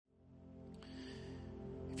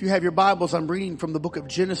If you have your Bibles, I'm reading from the book of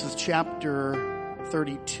Genesis chapter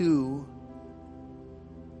 32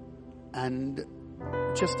 and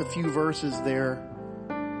just a few verses there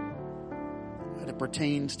that it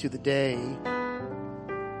pertains to the day.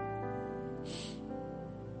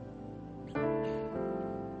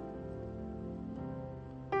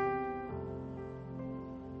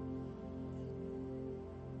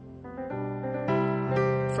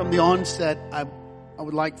 From the onset, I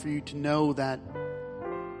would like for you to know that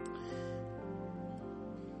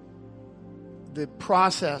the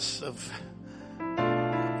process of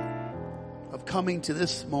coming to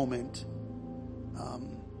this moment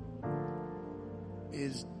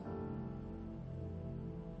is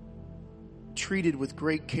treated with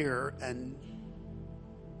great care and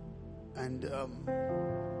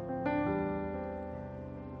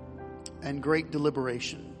great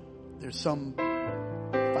deliberation. There's some,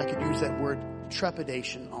 if I could use that word,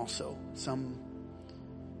 trepidation also, some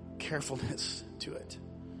carefulness to it.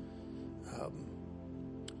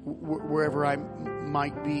 Wherever I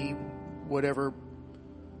might be, whatever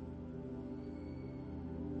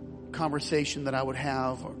conversation that I would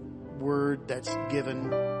have, or word that's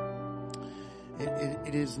given,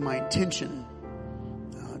 it is my intention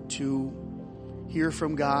to hear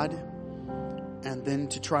from God and then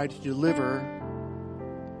to try to deliver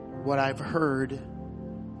what I've heard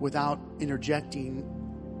without interjecting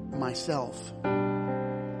myself.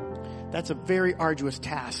 That's a very arduous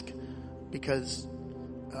task because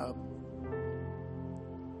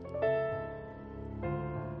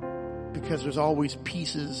there's always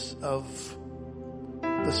pieces of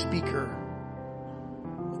the speaker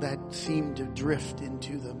that seem to drift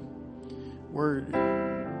into the word.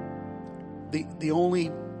 The only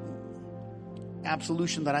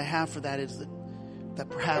absolution that I have for that is that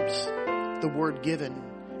perhaps the word given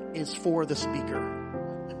is for the speaker.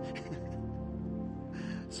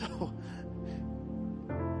 So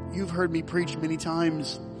you've heard me preach many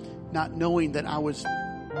times not knowing that I was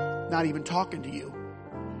not even talking to you.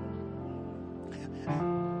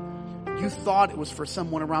 You thought it was for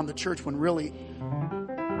someone around the church when really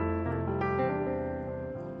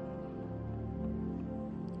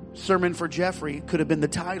Sermon for Jeffrey could have been the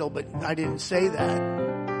title, but I didn't say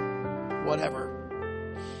that. Whatever.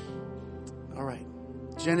 All right.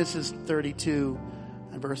 Genesis 32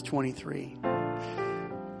 and verse 23.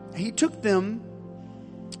 He took them,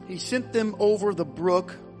 he sent them over the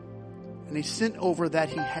brook, and he sent over that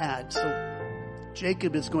he had. So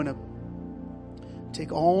Jacob is going to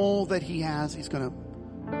take all that he has. He's going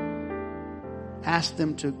to ask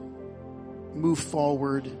them to move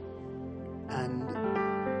forward,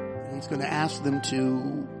 and he's going to ask them to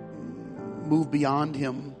move beyond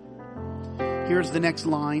him. Here's the next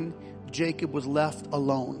line. Jacob was left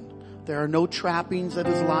alone. There are no trappings of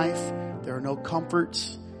his life. There are no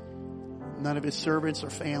comforts. None of his servants or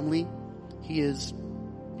family. He is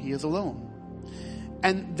alone.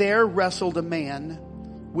 And there wrestled a man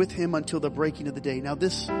with him until the breaking of the day. Now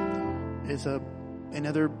this is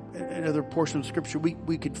another portion of scripture.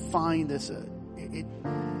 We could find this.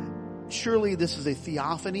 Surely this is a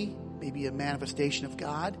theophany, maybe a manifestation of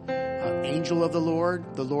God, angel of the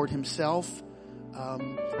Lord himself.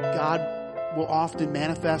 God will often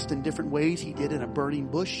manifest in different ways. He did in a burning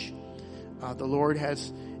bush. The Lord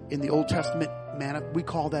has in the Old Testament, we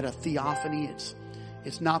call that a theophany.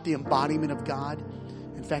 It's not the embodiment of God.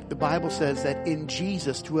 In fact, the Bible says that in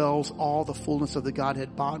Jesus dwells all the fullness of the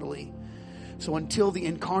Godhead bodily. So until the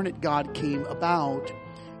incarnate God came about,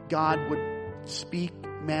 God would speak,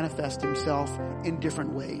 manifest himself in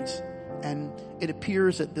different ways. And it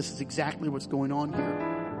appears that this is exactly what's going on here.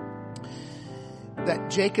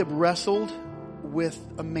 That Jacob wrestled with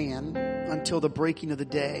a man until the breaking of the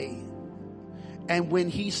day. And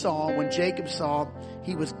when Jacob saw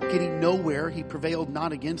he was getting nowhere, he prevailed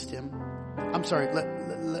not against him. I'm sorry,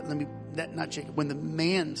 not Jacob. When the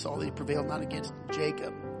man saw that he prevailed not against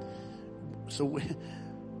Jacob. So,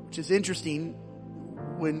 which is interesting,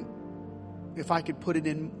 if I could put it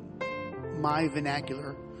in my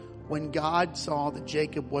vernacular, when God saw that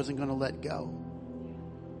Jacob wasn't going to let go,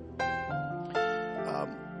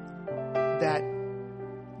 that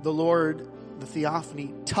the Lord, the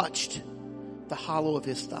theophany, touched the hollow of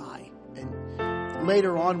his thigh. And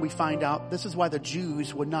later on we find out this is why the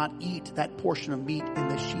Jews would not eat that portion of meat in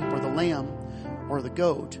the sheep or the lamb or the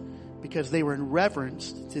goat, because they were in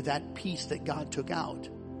reverence to that piece that God took out.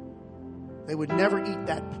 They would never eat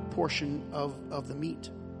that portion of the meat.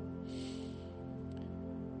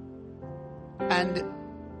 And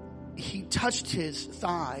he touched his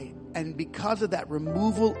thigh, and because of that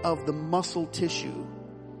removal of the muscle tissue,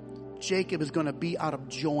 Jacob is going to be out of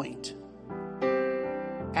joint.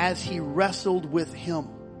 as he wrestled with him.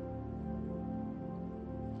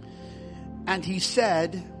 And he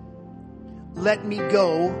said, let me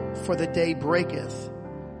go, for the day breaketh.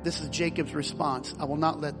 This is Jacob's response. I will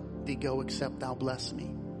not let thee go except thou bless me.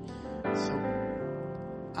 So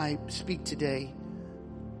I speak today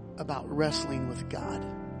about wrestling with God.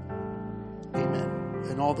 Amen.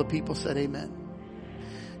 And all the people said amen.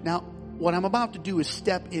 Now, what I'm about to do is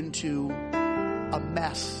step into a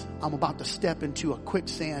mess. I'm about to step into a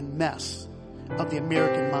quicksand mess of the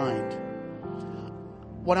American mind.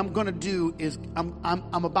 What I'm going to do is I'm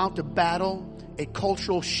about to battle a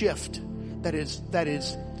cultural shift that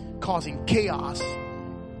is causing chaos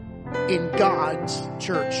in God's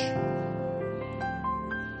church.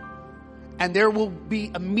 And there will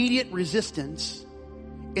be immediate resistance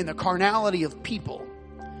in the carnality of people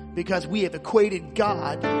because we have equated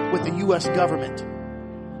God with the U.S. government.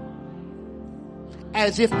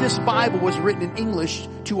 As if this Bible was written in English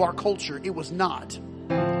to our culture. It was not.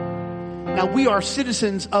 Now, we are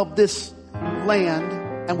citizens of this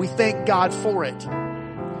land, and we thank God for it.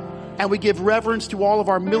 And we give reverence to all of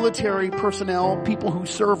our military personnel, people who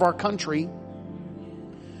serve our country.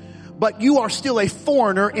 But you are still a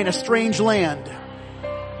foreigner in a strange land.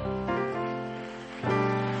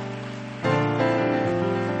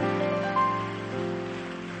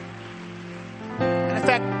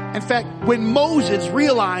 And in fact, when Moses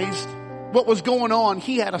realized what was going on,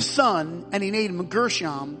 he had a son, and he named him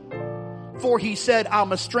Gershom. For he said,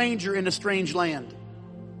 I'm a stranger in a strange land.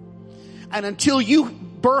 And until you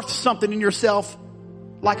birth something in yourself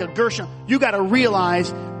like a Gershom, you got to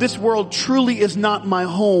realize this world truly is not my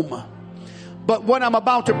home. But what I'm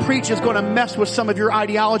about to preach is going to mess with some of your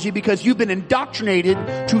ideology because you've been indoctrinated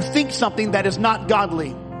to think something that is not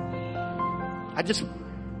godly. I just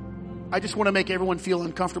want to make everyone feel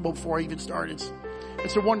uncomfortable before I even start.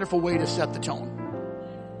 It's a wonderful way to set the tone.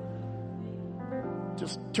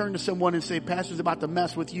 Just turn to someone and say, Pastor's about to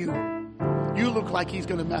mess with you. You look like he's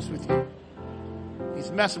going to mess with you. He's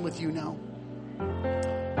messing with you now.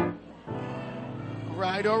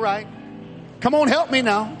 All right. Come on, help me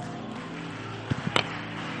now.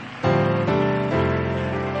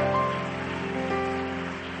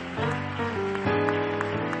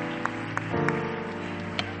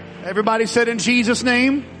 Everybody said in Jesus'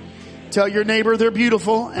 name. Tell your neighbor they're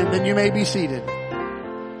beautiful, and then you may be seated.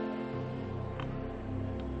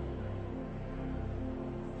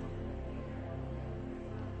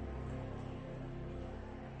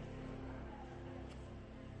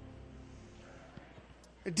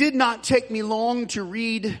 It did not take me long to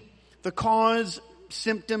read the cause,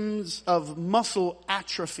 symptoms of muscle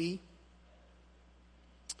atrophy.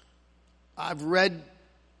 I've read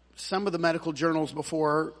some of the medical journals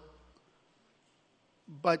before,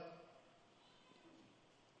 but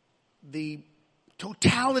the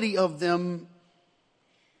totality of them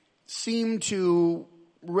seem to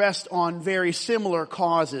rest on very similar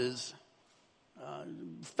causes,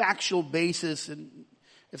 factual basis, and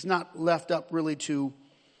it's not left up really to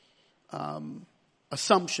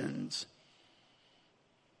assumptions.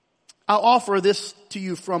 I'll offer this to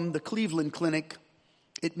you from the Cleveland Clinic.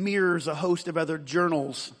 It mirrors a host of other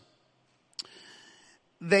journals.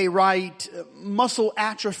 They write, muscle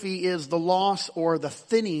atrophy is the loss or the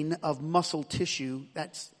thinning of muscle tissue.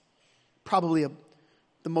 That's probably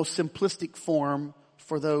the most simplistic form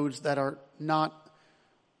for those that are not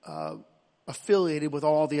affiliated with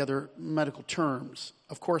all the other medical terms.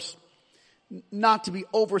 Of course, not to be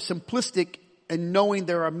oversimplistic and knowing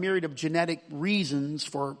there are a myriad of genetic reasons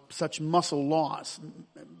for such muscle loss.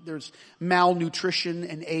 There's malnutrition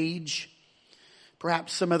and age,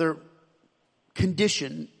 perhaps some other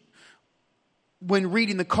condition. When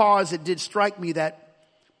reading the cause, it did strike me that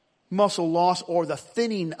muscle loss or the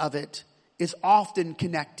thinning of it is often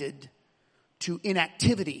connected to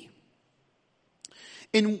inactivity.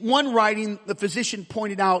 In one writing, the physician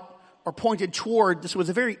pointed toward, this was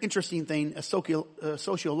a very interesting thing, a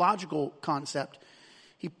sociological concept.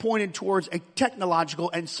 He pointed towards a technological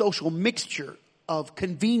and social mixture of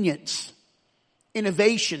convenience,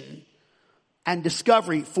 innovation, and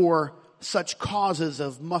discovery for such causes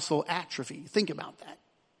of muscle atrophy. Think about that.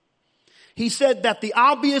 He said that the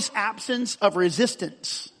obvious absence of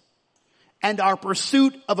resistance and our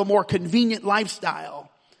pursuit of a more convenient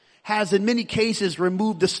lifestyle has in many cases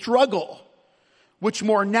removed the struggle which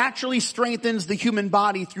more naturally strengthens the human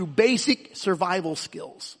body through basic survival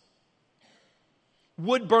skills.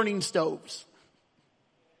 Wood-burning stoves.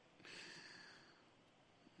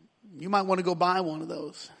 You might want to go buy one of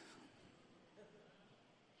those.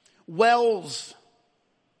 Wells.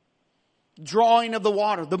 Drawing of the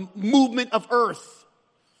water. The movement of earth.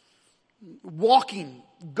 Walking.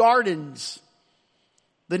 gardens,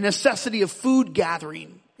 the necessity of food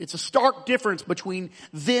gathering. It's a stark difference between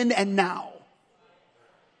then and now.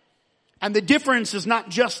 And the difference is not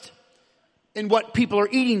just in what people are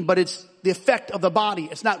eating, but it's the effect of the body.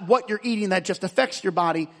 It's not what you're eating that just affects your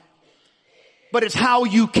body, but it's how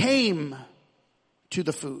you came to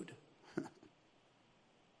the food.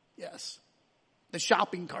 Yes. The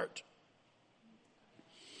shopping cart.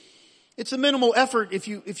 It's a minimal effort. If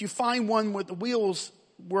you find one with the wheels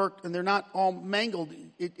work and they're not all mangled,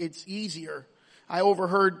 it's easier. I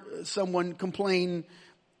overheard someone complain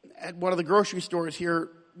at one of the grocery stores here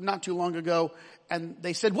not too long ago, and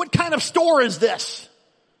they said, "What kind of store is this?"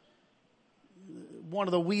 One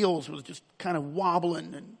of the wheels was just kind of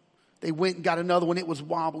wobbling, and they went and got another one. It was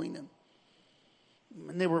wobbling,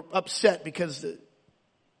 and they were upset because it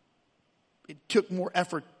took more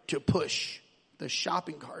effort to push the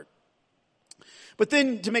shopping cart. But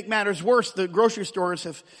then, to make matters worse, the grocery stores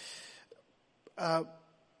have,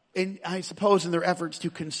 I suppose in their efforts to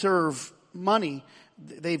conserve money,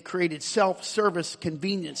 they've created self-service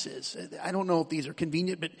conveniences. I don't know if these are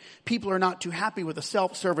convenient, but people are not too happy with a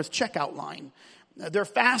self-service checkout line. They're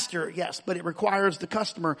faster, yes, but it requires the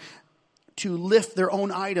customer to lift their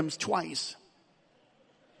own items twice.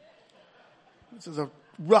 This is a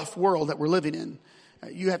rough world that we're living in.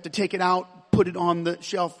 You have to take it out, put it on the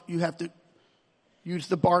shelf. You have to use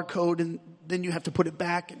the barcode, and then you have to put it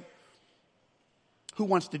back. And who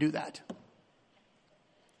wants to do that?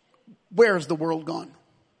 Where has the world gone?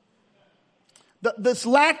 This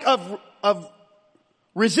lack of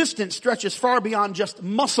resistance stretches far beyond just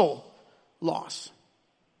muscle loss.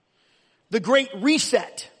 The Great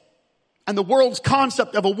Reset and the world's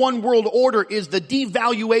concept of a one world order is the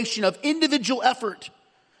devaluation of individual effort,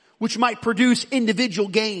 which might produce individual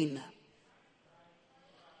gain.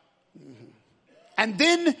 And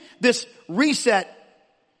then this reset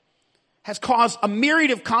has caused a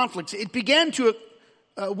myriad of conflicts. It began to,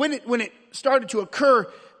 when it started to occur,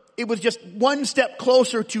 it was just one step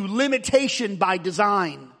closer to limitation by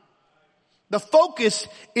design. The focus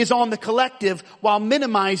is on the collective while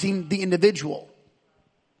minimizing the individual.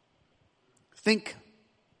 Think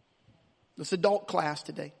this adult class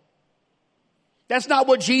today. That's not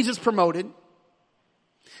what Jesus promoted. In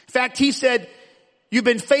fact, he said, "You've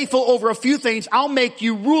been faithful over a few things. I'll make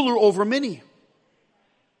you ruler over many."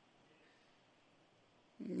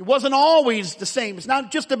 It wasn't always the same. It's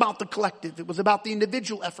not just about the collective. It was about the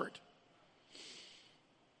individual effort.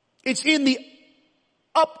 It's in the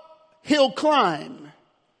uphill climb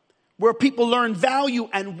where people learn value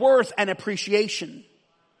and worth and appreciation.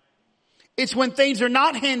 It's when things are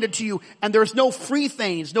not handed to you and there's no free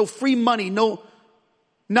things, no free money,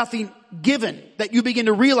 nothing given, that you begin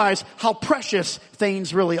to realize how precious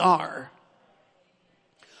things really are.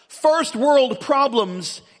 First world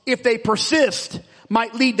problems, if they persist,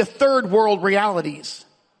 might lead to third world realities.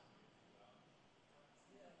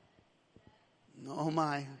 Oh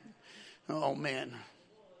my. Oh man.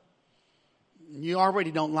 You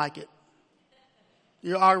already don't like it.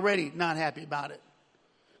 You're already not happy about it.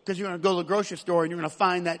 Because you're going to go to the grocery store and you're going to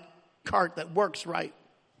find that cart that works right.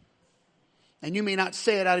 And you may not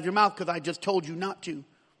say it out of your mouth because I just told you not to.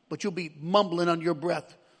 But you'll be mumbling under your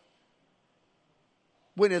breath.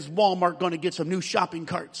 When is Walmart going to get some new shopping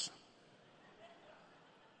carts?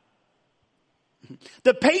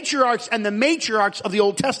 The patriarchs and the matriarchs of the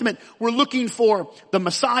Old Testament were looking for the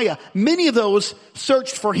Messiah. Many of those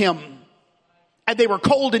searched for him. And they were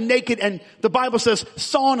cold and naked, and the Bible says,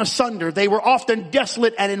 sawn asunder. They were often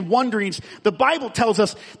desolate and in wanderings. The Bible tells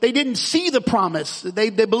us they didn't see the promise. They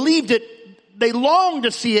believed it. They longed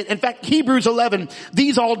to see it. In fact, Hebrews 11,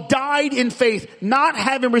 these all died in faith, not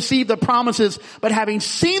having received the promises, but having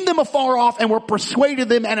seen them afar off and were persuaded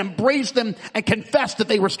them and embraced them and confessed that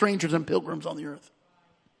they were strangers and pilgrims on the earth.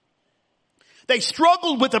 They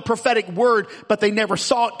struggled with the prophetic word, but they never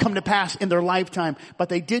saw it come to pass in their lifetime. But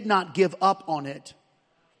they did not give up on it.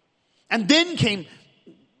 And then came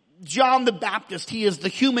John the Baptist. He is the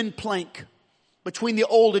human plank between the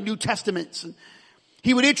Old and New Testaments.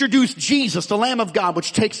 He would introduce Jesus, the Lamb of God,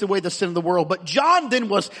 which takes away the sin of the world. But John then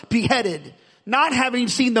was beheaded, not having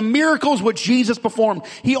seen the miracles which Jesus performed.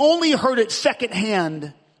 He only heard it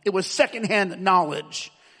secondhand. It was secondhand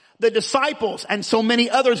knowledge. The disciples and so many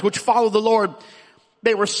others which followed the Lord,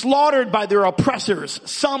 they were slaughtered by their oppressors,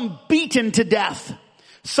 some beaten to death,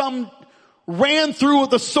 some ran through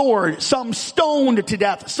with a sword, some stoned to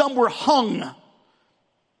death, some were hung.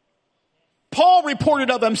 Paul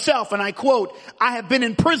reported of himself, and I quote, I have been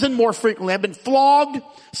in prison more frequently. I've been flogged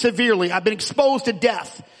severely. I've been exposed to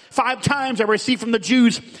death. 5 times I received from the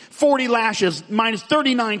Jews 40 lashes, minus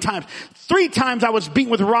 39 times. 3 times I was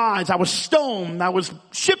beaten with rods. I was stoned. I was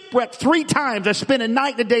shipwrecked 3 times. I spent a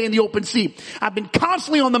night and a day in the open sea. I've been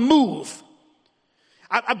constantly on the move.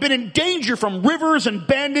 I've been in danger from rivers and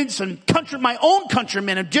bandits and my own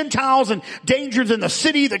countrymen and Gentiles, and dangers in the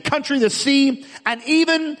city, the country, the sea, and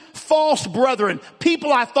even false brethren.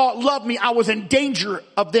 People I thought loved me, I was in danger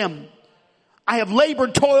of them. I have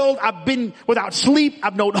labored, toiled, I've been without sleep,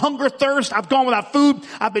 I've known hunger, thirst, I've gone without food,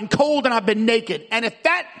 I've been cold, and I've been naked. And if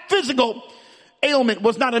that physical ailment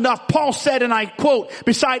was not enough, Paul said, and I quote,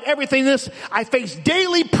 beside everything this, I face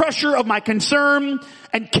daily pressure of my concern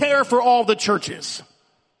and care for all the churches.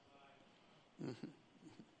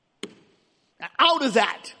 Out of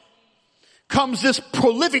that comes this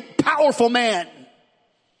prolific, powerful man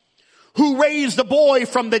who raised the boy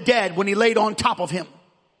from the dead when he laid on top of him,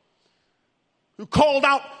 who called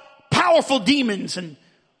out powerful demons and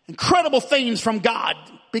incredible things from God,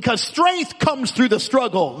 because strength comes through the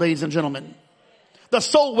struggle, ladies and gentlemen. The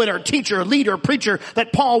soul winner, teacher, leader, preacher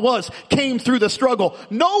that Paul was came through the struggle.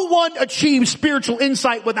 No one achieves spiritual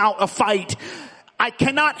insight without a fight. I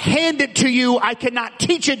cannot hand it to you. I cannot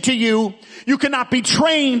teach it to you. You cannot be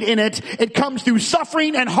trained in it. It comes through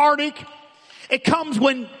suffering and heartache. It comes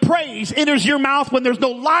when praise enters your mouth when there's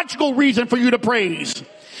no logical reason for you to praise.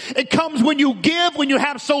 It comes when you give, when you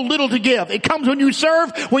have so little to give. It comes when you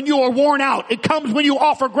serve, when you are worn out. It comes when you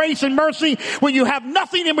offer grace and mercy, when you have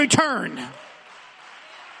nothing in return.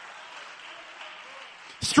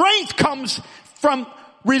 Strength comes from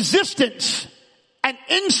resistance, and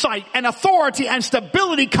insight and authority and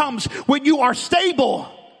stability comes when you are stable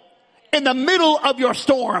in the middle of your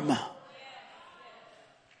storm.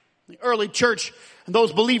 The early church and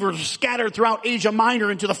those believers scattered throughout Asia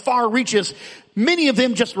Minor into the far reaches. Many of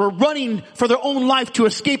them just were running for their own life to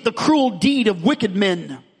escape the cruel deed of wicked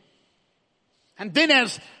men. And then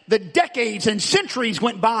as the decades and centuries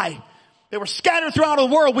went by, they were scattered throughout the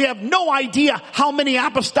world. We have no idea how many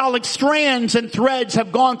apostolic strands and threads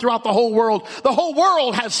have gone throughout the whole world. The whole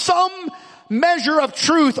world has some measure of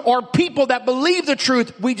truth or people that believe the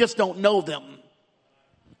truth. We just don't know them.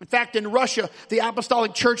 In fact, in Russia, the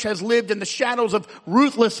apostolic church has lived in the shadows of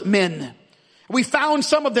ruthless men. We found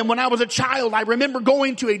some of them when I was a child. I remember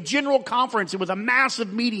going to a general conference. It was a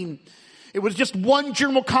massive meeting. It was just one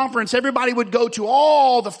general conference everybody would go to.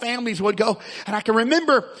 All the families would go. And I can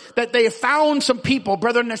remember that they found some people.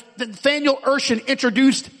 Brother Nathaniel Urshan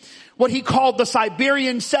introduced what he called the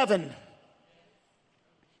Siberian 7.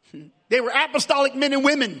 They were apostolic men and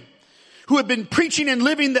women who had been preaching and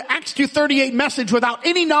living the Acts 2:38 message without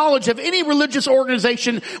any knowledge of any religious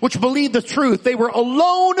organization which believed the truth. They were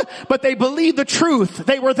alone, but they believed the truth.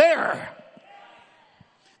 They were there.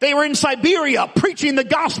 They were in Siberia preaching the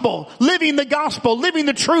gospel, living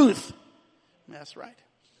the truth. That's right.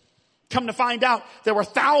 Come to find out, there were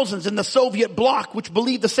thousands in the Soviet bloc which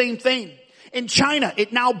believed the same thing. In China,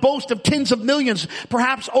 it now boasts of tens of millions,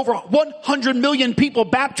 perhaps over 100 million people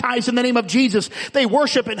baptized in the name of Jesus. They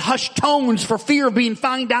worship in hushed tones for fear of being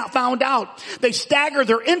found out. They stagger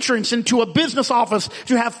their entrance into a business office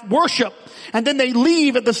to have worship. And then they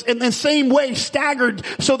leave in the same way, staggered,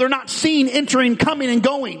 so they're not seen entering, coming, and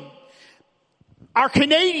going. Our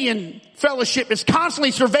Canadian fellowship is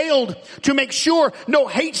constantly surveilled to make sure no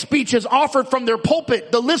hate speech is offered from their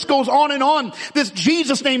pulpit. The list goes on and on. This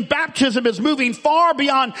Jesus name baptism is moving far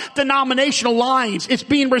beyond denominational lines. It's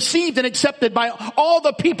being received and accepted by all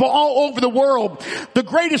the people all over the world. The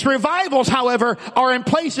greatest revivals, however, are in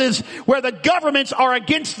places where the governments are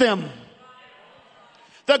against them.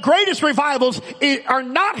 The greatest revivals are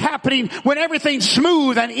not happening when everything's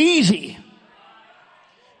smooth and easy.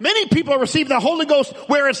 Many people are receiving the Holy Ghost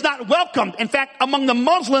where it's not welcomed. In fact, among the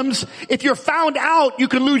Muslims, if you're found out, you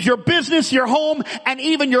can lose your business, your home, and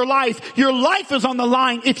even your life. Your life is on the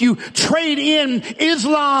line if you trade in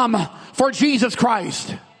Islam for Jesus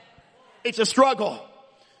Christ. It's a struggle,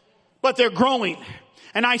 but they're growing.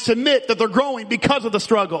 And I submit that they're growing because of the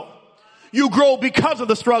struggle. You grow because of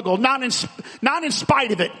the struggle, not in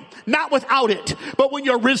spite of it, not without it. But when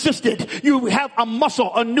you're resisted, you have a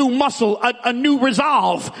new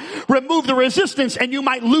resolve. Remove the resistance and you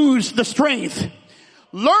might lose the strength.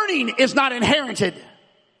 Learning is not inherited.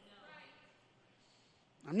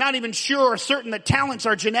 I'm not even sure or certain that talents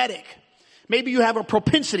are genetic. Maybe you have a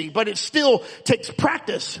propensity, but it still takes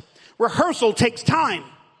practice. Rehearsal takes time.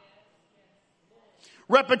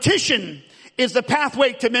 Repetition is the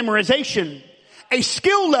pathway to memorization. A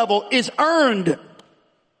skill level is earned.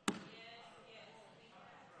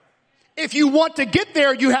 If you want to get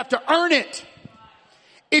there, you have to earn it.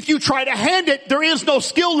 If you try to hand it, there is no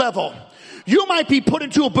skill level. You might be put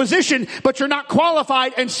into a position, but you're not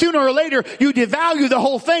qualified, and sooner or later, you devalue the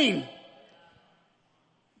whole thing.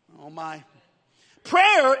 Oh my.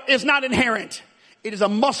 Prayer is not inherent. It is a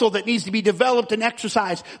muscle that needs to be developed and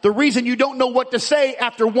exercised. The reason you don't know what to say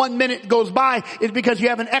after 1 minute goes by is because you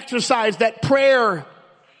haven't exercised that prayer.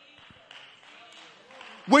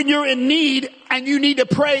 When you're in need and you need to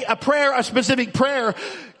pray a specific prayer,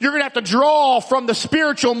 you're going to have to draw from the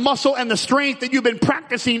spiritual muscle and the strength that you've been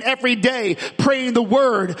practicing every day, praying the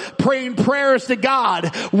word, praying prayers to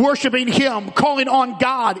God, worshiping Him, calling on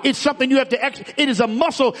God. It's something you have to, it is a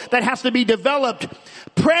muscle that has to be developed.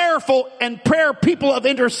 Prayerful and prayer people of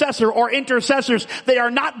intercessor or intercessors, they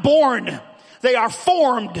are not born. They are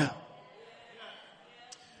formed.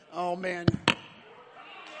 Oh man.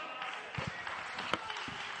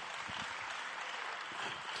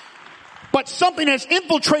 But something has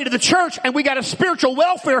infiltrated the church and we got a spiritual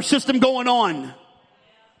welfare system going on.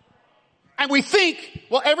 And we think,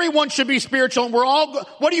 well, everyone should be spiritual and we're all,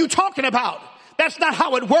 what are you talking about? That's not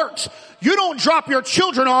how it works. You don't drop your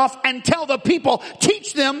children off and tell the people,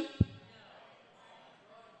 teach them.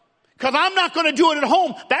 Because I'm not going to do it at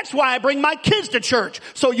home. That's why I bring my kids to church,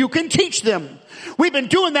 so you can teach them. We've been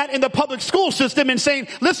doing that in the public school system and saying,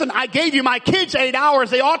 listen, I gave you my kids 8 hours.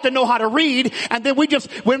 They ought to know how to read. And then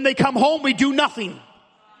when they come home, we do nothing.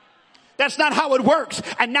 That's not how it works.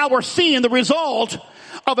 And now we're seeing the result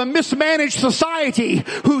of a mismanaged society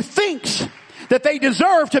who thinks that they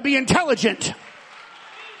deserve to be intelligent.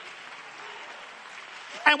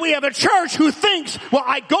 And we have a church who thinks, well,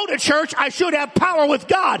 I go to church, I should have power with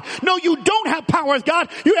God. No, you don't have power with God.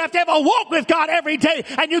 You have to have a walk with God every day.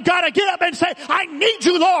 And you got to get up and say, I need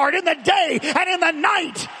you, Lord, in the day and in the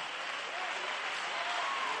night.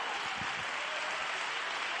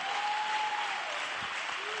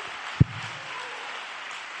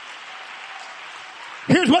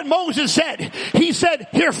 Here's what Moses said. He said,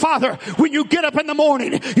 here, Father, when you get up in the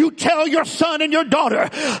morning, you tell your son and your daughter,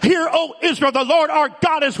 hear, O Israel, the Lord our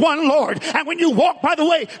God is one Lord. And when you walk by the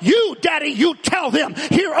way, you, Daddy, you tell them,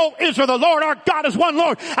 hear, O Israel, the Lord our God is one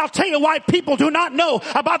Lord. I'll tell you why people do not know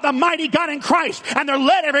about the mighty God in Christ. And they're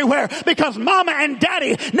led everywhere because Mama and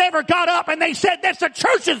Daddy never got up and they said, that's the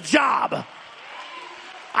church's job.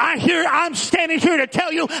 I'm standing here to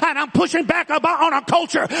tell you, and I'm pushing back on a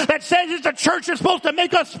culture that says that the church is supposed to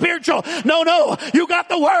make us spiritual. No, you got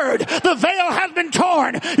the word. The veil has been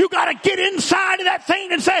torn. You got to get inside of that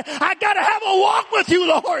thing and say, I got to have a walk with you,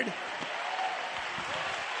 Lord.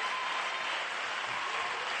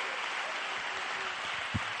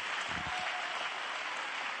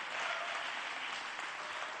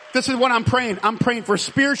 This is what I'm praying. I'm praying for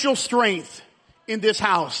spiritual strength in this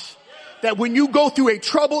house. That when you go through a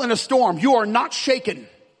trouble and a storm, you are not shaken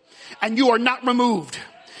and you are not removed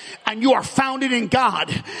and you are founded in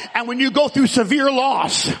God. And when you go through severe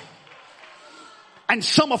loss and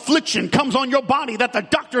some affliction comes on your body that the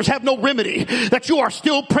doctors have no remedy, that you are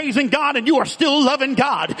still praising God and you are still loving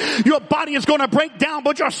God. Your body is going to break down,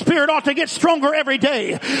 but your spirit ought to get stronger every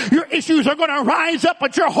day. Your issues are going to rise up,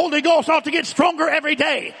 but your Holy Ghost ought to get stronger every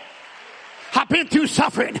day. I've been through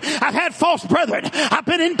suffering. I've had false brethren. I've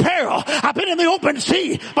been in peril. I've been in the open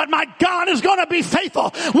sea. But my God is going to be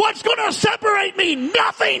faithful. What's going to separate me?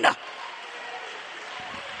 Nothing.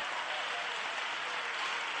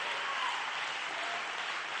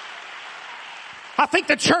 I think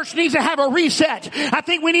the church needs to have a reset. I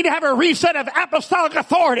think we need to have a reset of apostolic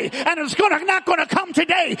authority. And it's not going to come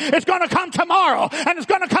today. It's going to come tomorrow. And it's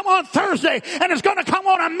going to come on Thursday. And it's going to come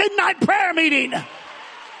on a midnight prayer meeting.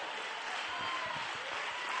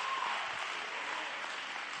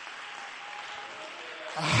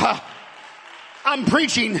 I'm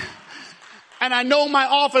preaching and I know my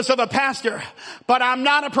office of a pastor, but I'm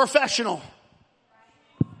not a professional.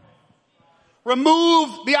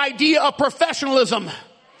 Remove the idea of professionalism.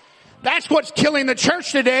 That's what's killing the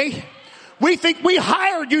church today. We think we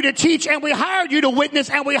hired you to teach and we hired you to witness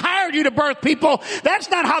and we hired you to birth people.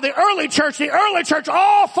 That's not how the early church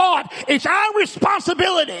all thought. It's our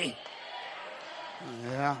responsibility.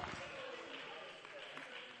 Yeah.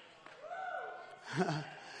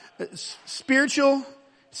 Spiritual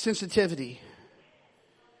sensitivity,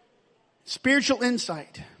 spiritual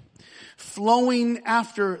insight, flowing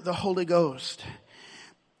after the Holy Ghost.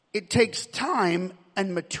 It takes time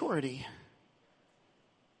and maturity.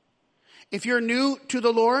 If you're new to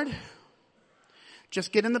the Lord,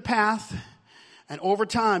 just get in the path, and over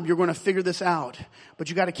time you're going to figure this out. But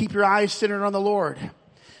you got to keep your eyes centered on the Lord,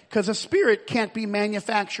 because a spirit can't be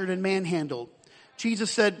manufactured and manhandled.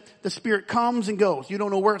 Jesus said the Spirit comes and goes. You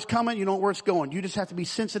don't know where it's coming. You don't know where it's going. You just have to be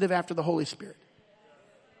sensitive after the Holy Spirit.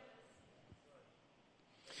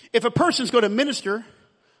 If a person's going to minister,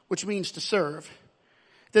 which means to serve,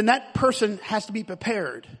 then that person has to be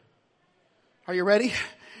prepared. Are you ready?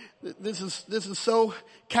 This is so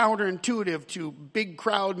counterintuitive to big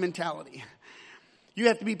crowd mentality. You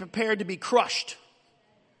have to be prepared to be crushed,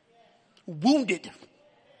 wounded,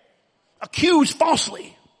 accused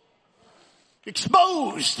falsely,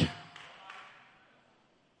 exposed.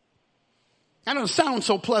 That doesn't sound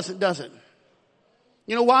so pleasant, does it?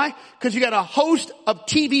 You know why? Because you got a host of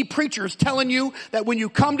TV preachers telling you that when you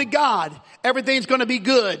come to God, everything's going to be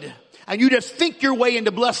good. And you just think your way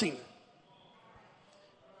into blessing.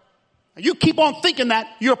 And you keep on thinking that,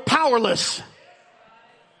 you're powerless.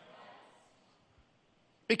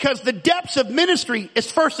 Because the depths of ministry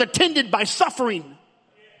is first attended by suffering.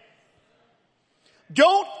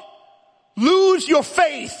 Don't lose your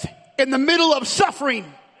faith in the middle of suffering.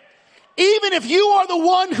 Even if you are the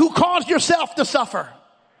one who caused yourself to suffer.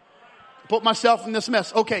 Put myself in this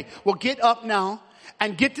mess. Okay, well get up now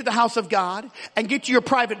and get to the house of God and get to your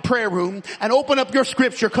private prayer room and open up your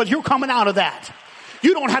scripture because you're coming out of that.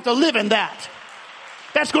 You don't have to live in that.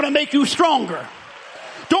 That's going to make you stronger.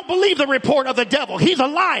 Don't believe the report of the devil. He's a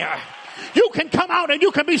liar. You can come out and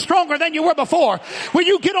you can be stronger than you were before. When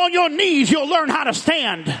you get on your knees, you'll learn how to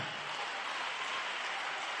stand.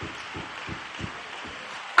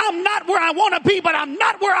 I'm not where I want to be, but I'm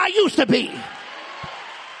not where I used to be.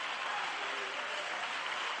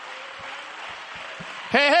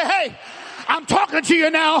 Hey. I'm talking to you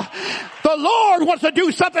now. The Lord wants to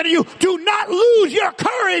do something to you. Do not lose your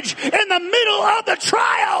courage in the middle of the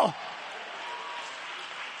trial.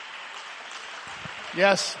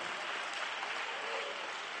 Yes.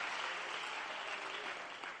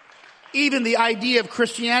 Even the idea of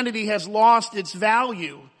Christianity has lost its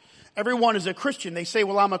value. Everyone is a Christian. They say,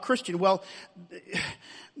 well, I'm a Christian. Well,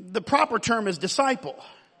 the proper term is disciple.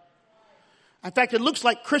 In fact, it looks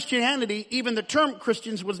like Christianity, even the term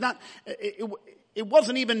Christians was not, it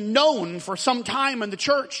wasn't even known for some time in the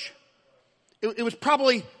church. It was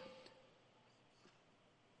probably,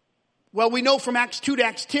 well, we know from Acts 2 to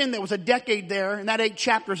Acts 10, there was a decade there, and that 8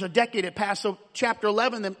 chapters, a decade had passed. So chapter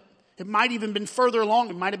 11, it might even been further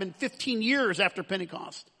along. It might have been 15 years after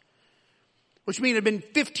Pentecost, which means it had been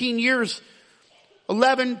 15 years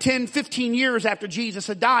 11, 10, 15 years after Jesus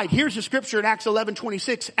had died. Here's the scripture in Acts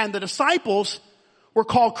 11:26. And the disciples were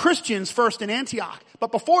called Christians first in Antioch.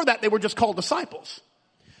 But before that, they were just called disciples.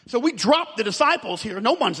 So we dropped the disciples here.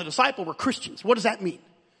 No one's a disciple. We're Christians. What does that mean?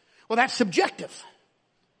 Well, that's subjective.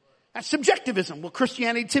 That's subjectivism. Well,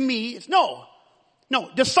 Christianity to me is no,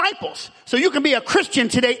 disciples. So you can be a Christian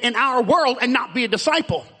today in our world and not be a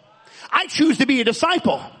disciple. I choose to be a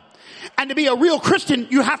disciple. And to be a real Christian,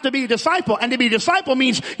 you have to be a disciple. And to be a disciple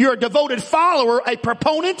means you're a devoted follower, a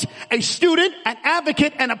proponent, a student, an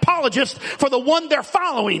advocate, an apologist for the one they're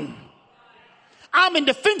following. I'm in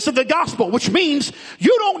defense of the gospel, which means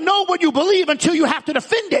you don't know what you believe until you have to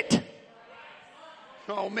defend it.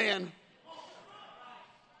 Oh, man.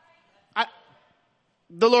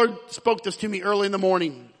 The Lord spoke this to me early in the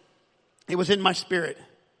morning. It was in my spirit.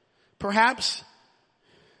 Perhaps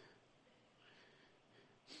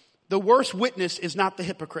the worst witness is not the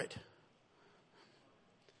hypocrite.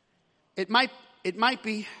 It might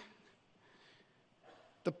be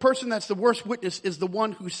the person that's the worst witness is the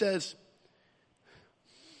one who says,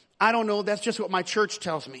 I don't know, that's just what my church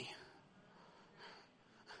tells me.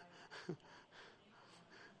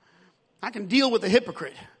 I can deal with the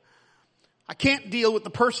hypocrite. I can't deal with the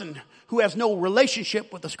person who has no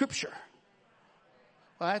relationship with the scripture.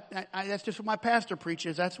 Well, that's just what my pastor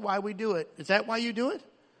preaches. That's why we do it. Is that why you do it?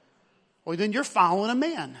 Well, then you're following a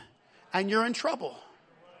man, and you're in trouble.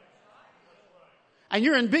 And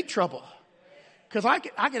you're in big trouble. Because I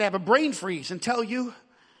could have a brain freeze and tell you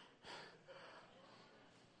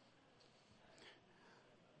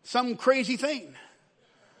some crazy thing,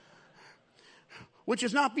 which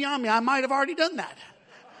is not beyond me. I might have already done that.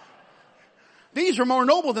 These were more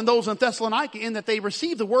noble than those in Thessalonica in that they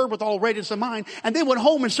received the word with all readiness of mind and then went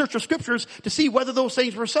home and searched the scriptures to see whether those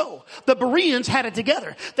things were so. The Bereans had it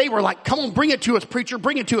together. They were like, come on, bring it to us, preacher,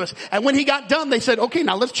 bring it to us. And when he got done, they said, okay,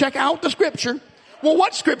 now let's check out the scripture. Well,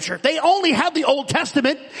 what scripture? They only had the Old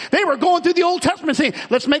Testament. They were going through the Old Testament saying,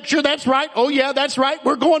 let's make sure that's right. Oh yeah, that's right.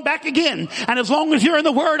 We're going back again. And as long as you're in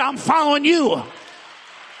the word, I'm following you.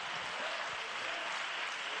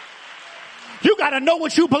 You got to know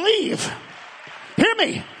what you believe. Hear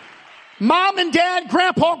me. Mom and dad,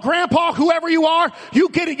 grandpa, whoever you are, you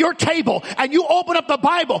get at your table and you open up the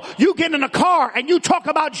Bible. You get in a car and you talk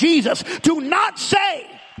about Jesus. Do not say,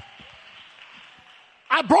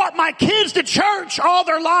 I brought my kids to church all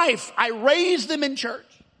their life. I raised them in church.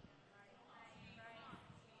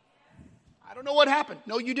 I don't know what happened.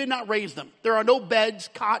 No, you did not raise them. There are no beds,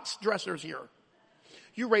 cots, dressers here.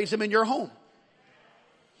 You raised them in your home.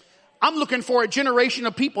 I'm looking for a generation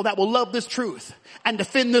of people that will love this truth and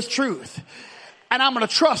defend this truth. And I'm going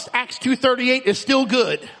to trust Acts 2:38 is still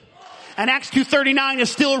good. And Acts 2:39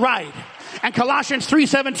 is still right. And Colossians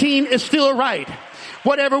 3:17 is still right.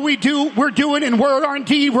 Whatever we do, we're doing in word or in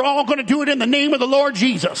deed. We're all going to do it in the name of the Lord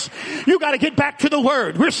Jesus. You got to get back to the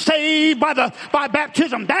word. We're saved by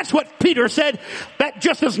baptism. That's what Peter said. That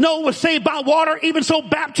just as Noah was saved by water, even so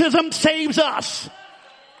baptism saves us.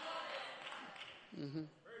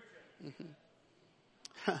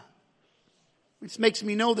 Which makes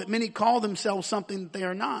me know that many call themselves something that they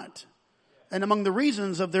are not. And among the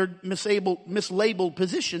reasons of their mislabeled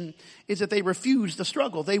position is that they refuse the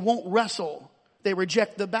struggle. They won't wrestle. They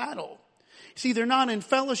reject the battle. See, they're not in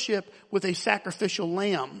fellowship with a sacrificial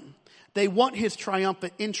lamb. They want his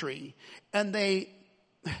triumphant entry, and they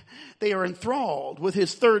are enthralled with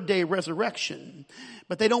his third day resurrection,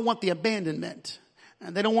 but they don't want the abandonment.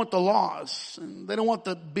 And they don't want the loss. And they don't want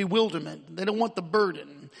the bewilderment. They don't want the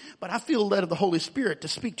burden. But I feel led of the Holy Spirit to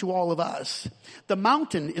speak to all of us. The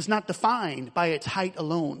mountain is not defined by its height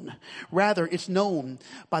alone. Rather, it's known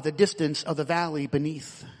by the distance of the valley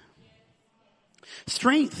beneath.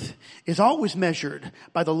 Strength is always measured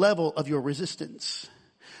by the level of your resistance.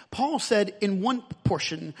 Paul said in one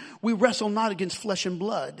portion, we wrestle not against flesh and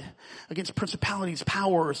blood, against principalities,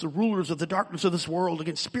 powers, the rulers of the darkness of this world,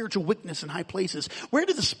 against spiritual wickedness in high places. Where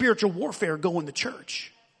did the spiritual warfare go in the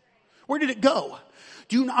church? Where did it go?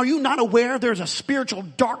 Are you not aware there's a spiritual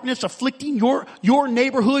darkness afflicting your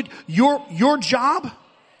neighborhood, your job?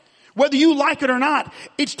 Whether you like it or not,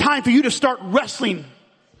 it's time for you to start wrestling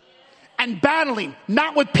and battling,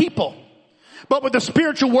 not with people, but with the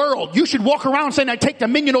spiritual world. You should walk around saying, I take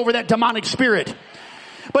dominion over that demonic spirit.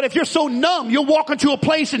 But if you're so numb, you'll walk into a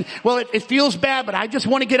place and, well, it feels bad, but I just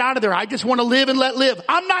want to get out of there. I just want to live and let live.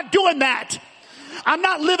 I'm not doing that. I'm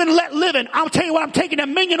not living and let living. I'll tell you what, I'm taking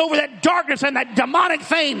dominion over that darkness and that demonic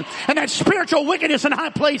thing and that spiritual wickedness in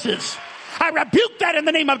high places. I rebuke that in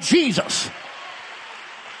the name of Jesus.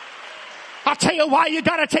 I'll tell you why you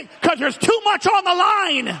got to because there's too much on the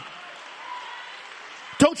line.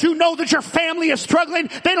 Don't you know that your family is struggling?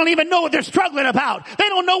 They don't even know what they're struggling about. They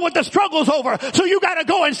don't know what the struggle's over. So you got to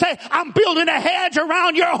go and say, I'm building a hedge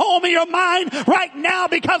around your home and your mind right now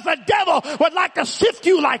because the devil would like to sift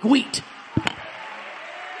you like wheat.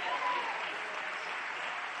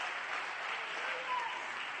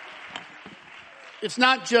 It's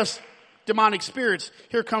not just demonic spirits.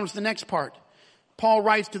 Here comes the next part. Paul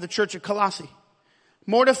writes to the church of Colossae,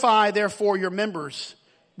 mortify therefore your members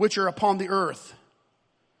which are upon the earth.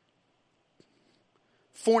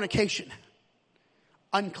 Fornication,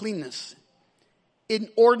 uncleanness,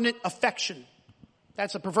 inordinate affection.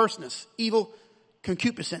 That's a perverseness. Evil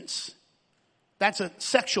concupiscence. That's a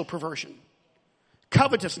sexual perversion.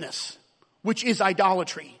 Covetousness, which is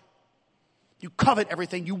idolatry. You covet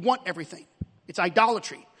everything. You want everything. It's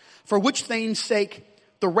idolatry. For which things sake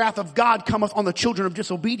the wrath of God cometh on the children of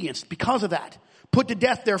disobedience. Because of that, put to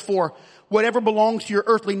death, therefore, whatever belongs to your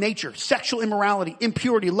earthly nature. Sexual immorality,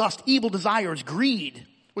 impurity, lust, evil desires, greed,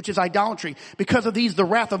 which is idolatry. Because of these, the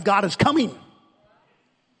wrath of God is coming.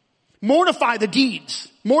 Mortify the deeds.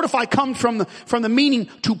 Mortify comes from the meaning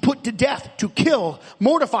to put to death, to kill.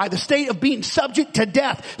 Mortify, the state of being subject to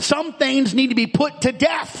death. Some things need to be put to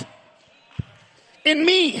death. In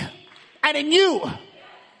me and in you.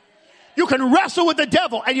 You can wrestle with the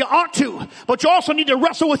devil, and you ought to, but you also need to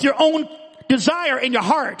wrestle with your own desire in your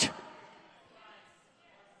heart.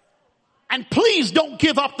 And please don't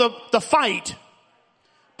give up the fight.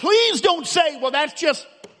 Please don't say, well, that's just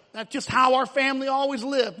how our family always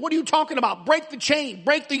lived. What are you talking about? Break the chain,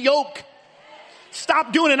 break the yoke.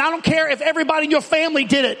 Stop doing it. I don't care if everybody in your family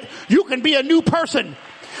did it. You can be a new person.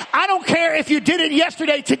 I don't care if you did it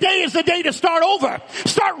yesterday. Today is the day to start over.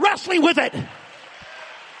 Start wrestling with it.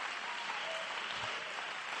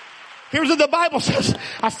 Here's what the Bible says.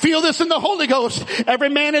 I feel this in the Holy Ghost. Every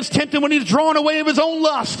man is tempted when he's drawn away of his own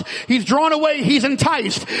lust. He's drawn away. He's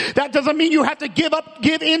enticed. That doesn't mean you have to give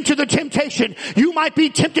in to the temptation. You might be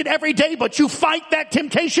tempted every day, but you fight that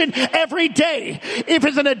temptation every day. If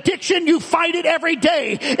it's an addiction, you fight it every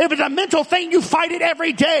day. If it's a mental thing, you fight it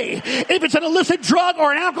every day. If it's an illicit drug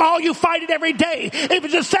or an alcohol, you fight it every day. If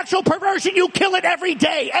it's a sexual perversion, you kill it every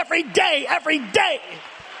day, every day, every day.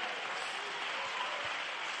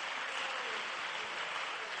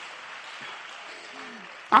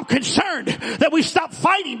 I'm concerned that we stop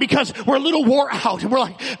fighting because we're a little wore out. And we're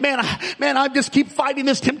like, man, I just keep fighting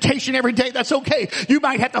this temptation every day. That's okay. You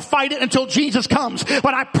might have to fight it until Jesus comes.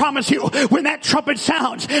 But I promise you, when that trumpet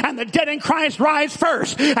sounds and the dead in Christ rise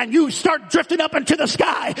first and you start drifting up into the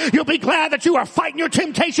sky, you'll be glad that you are fighting your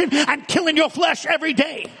temptation and killing your flesh every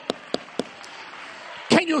day.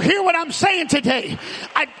 Can you hear what I'm saying today?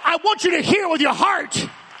 I want you to hear with your heart.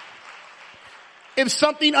 If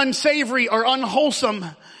something unsavory or unwholesome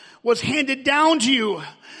was handed down to you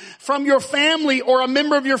from your family or a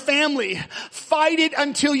member of your family, fight it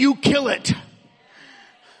until you kill it.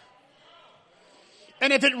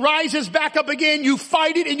 And if it rises back up again, you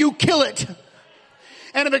fight it and you kill it.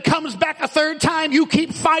 And if it comes back a third time, you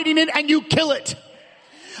keep fighting it and you kill it.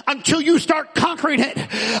 Until you start conquering it.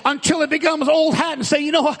 Until it becomes old hat and say,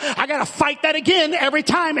 you know what, I gotta fight that again every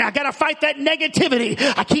time. I gotta fight that negativity.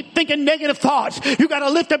 I keep thinking negative thoughts. You gotta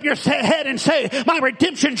lift up your head and say, my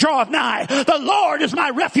redemption draweth nigh. The Lord is my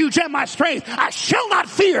refuge and my strength. I shall not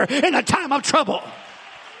fear in the time of trouble.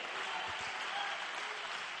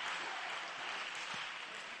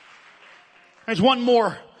 There's one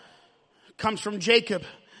more. It comes from Jacob.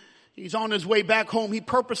 He's on his way back home. He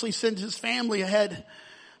purposely sends his family ahead.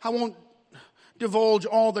 I won't divulge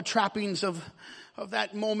all the trappings of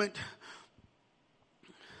that moment.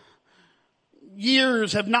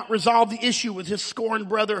 Years have not resolved the issue with his scorned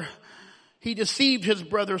brother. He deceived his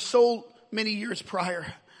brother so many years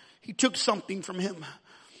prior. He took something from him.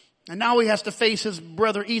 And now he has to face his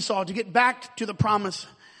brother Esau. To get back to the promise,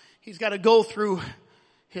 he's got to go through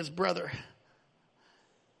his brother.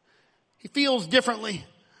 He feels differently.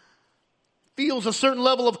 Feels a certain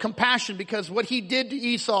level of compassion because what he did to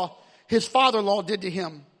Esau, his father-in-law did to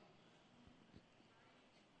him.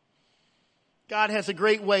 God has a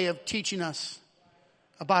great way of teaching us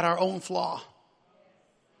about our own flaw.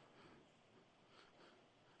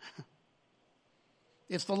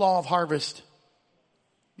 It's the law of harvest.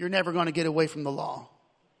 You're never going to get away from the law.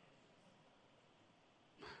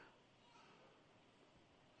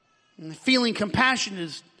 And feeling compassion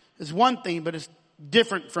is one thing, but it's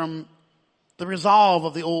different from the resolve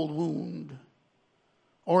of the old wound.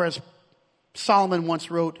 Or as Solomon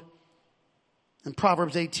once wrote in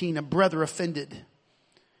Proverbs 18, a brother offended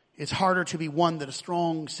is harder to be won than a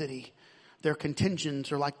strong city. Their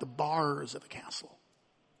contentions are like the bars of a castle.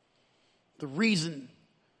 The reason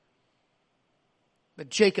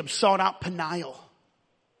that Jacob sought out Peniel,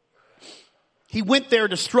 he went there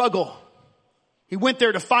to struggle. He went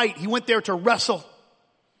there to fight. He went there to wrestle.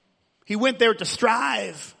 He went there to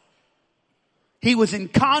strive. He was in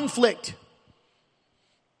conflict.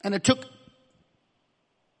 And it took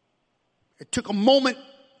a moment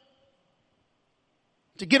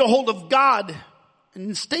to get a hold of God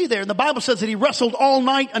and stay there. And the Bible says that he wrestled all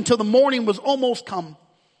night until the morning was almost come.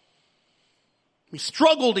 He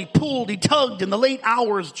struggled, he pulled, he tugged. In the late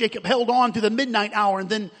hours, Jacob held on to the midnight hour, and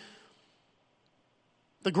then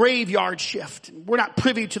the graveyard shift. We're not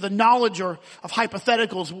privy to the knowledge of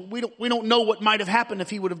hypotheticals. We don't know what might have happened if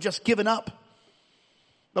he would have just given up.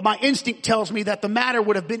 But my instinct tells me that the matter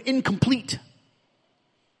would have been incomplete.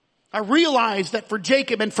 I realize that for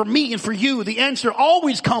Jacob and for me and for you, the answer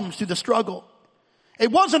always comes through the struggle. It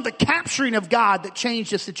wasn't the capturing of God that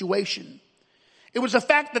changed the situation. It was the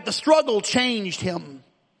fact that the struggle changed him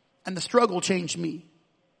and the struggle changed me.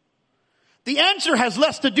 The answer has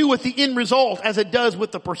less to do with the end result as it does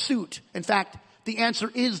with the pursuit. In fact, the answer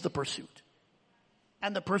is the pursuit.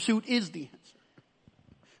 And the pursuit is the answer.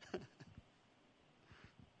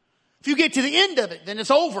 If you get to the end of it, then it's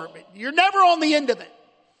over. You're never on the end of it.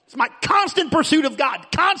 It's my constant pursuit of God,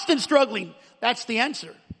 constant struggling. That's the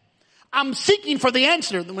answer. I'm seeking for the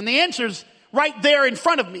answer when the answer's right there in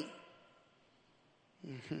front of me.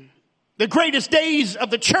 Mm-hmm. The greatest days of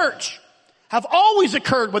the church have always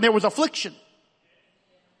occurred when there was affliction.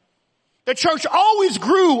 The church always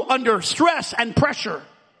grew under stress and pressure.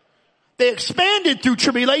 They expanded through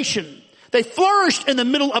tribulation. They flourished in the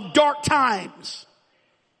middle of dark times.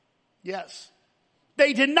 Yes.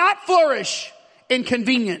 They did not flourish in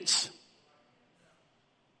convenience.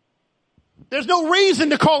 There's no reason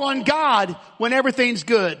to call on God when everything's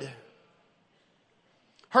good.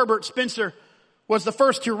 Herbert Spencer was the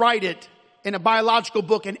first to write it in a biological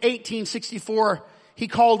book in 1864. He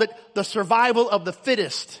called it The Survival of the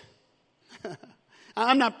Fittest.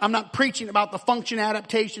 I'm not preaching about the function,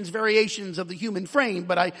 adaptations, variations of the human frame,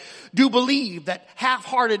 but I do believe that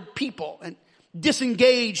half-hearted people and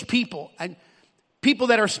disengaged people and people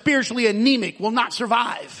that are spiritually anemic will not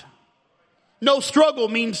survive. No struggle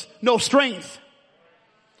means no strength.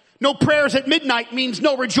 No prayers at midnight means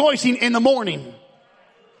no rejoicing in the morning.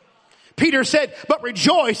 Peter said, but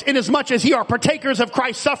rejoice inasmuch as ye are partakers of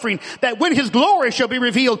Christ's suffering, that when his glory shall be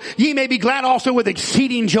revealed, ye may be glad also with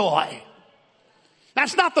exceeding joy.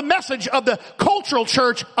 That's not the message of the cultural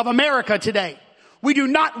church of America today. We do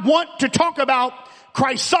not want to talk about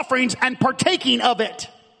Christ's sufferings and partaking of it.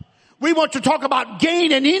 We want to talk about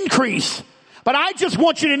gain and increase. But I just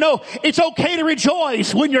want you to know it's okay to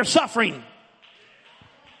rejoice when you're suffering.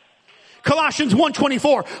 Colossians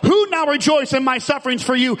 1:24, who now rejoice in my sufferings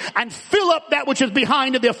for you and fill up that which is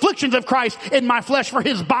behind of the afflictions of Christ in my flesh for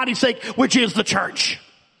his body's sake, which is the church.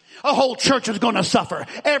 A whole church is going to suffer.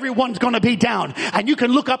 Everyone's going to be down. And you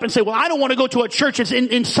can look up and say, well, I don't want to go to a church that's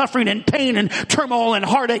in suffering and pain and turmoil and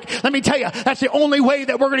heartache. Let me tell you, that's the only way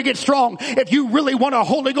that we're going to get strong. If you really want a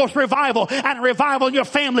Holy Ghost revival and a revival in your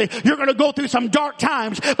family, you're going to go through some dark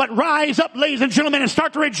times. But rise up, ladies and gentlemen, and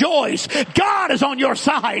start to rejoice. God is on your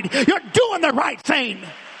side. You're doing the right thing.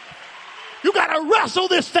 You got to wrestle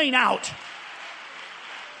this thing out.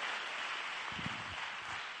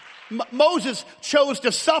 Moses chose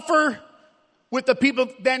to suffer with the people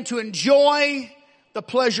than to enjoy the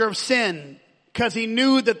pleasure of sin because he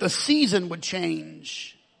knew that the season would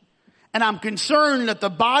change. And I'm concerned that the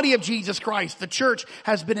body of Jesus Christ, the church,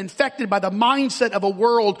 has been infected by the mindset of a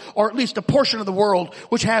world, or at least a portion of the world,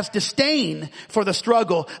 which has disdain for the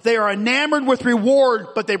struggle. They are enamored with reward,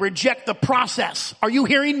 but they reject the process. Are you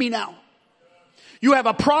hearing me now? You have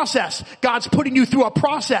a process. God's putting you through a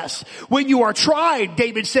process. When you are tried,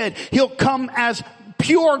 David said, he'll come as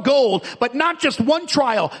pure gold, but not just one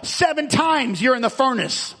trial. 7 times you're in the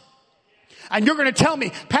furnace. And you're going to tell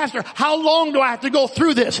me, Pastor, how long do I have to go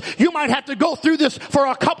through this? You might have to go through this for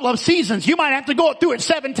a couple of seasons. You might have to go through it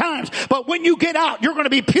 7 times. But when you get out, you're going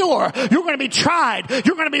to be pure. You're going to be tried.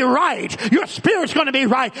 You're going to be right. Your spirit's going to be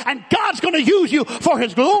right. And God's going to use you for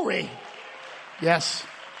his glory. Yes.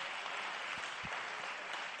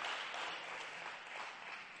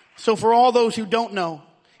 So for all those who don't know,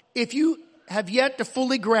 if you have yet to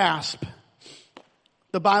fully grasp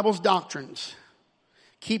the Bible's doctrines,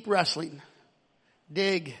 keep wrestling,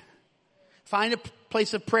 dig, find a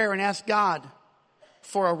place of prayer and ask God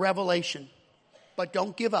for a revelation. But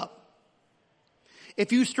don't give up.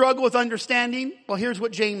 If you struggle with understanding, well, here's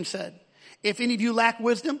what James said. If any of you lack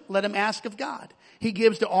wisdom, let him ask of God. He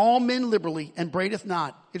gives to all men liberally and braideth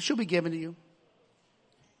not. It shall be given to you.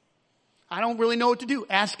 I don't really know what to do.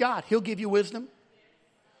 Ask God. He'll give you wisdom.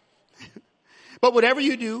 But whatever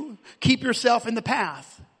you do, keep yourself in the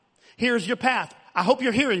path. Here's your path. I hope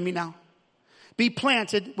you're hearing me now. Be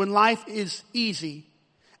planted when life is easy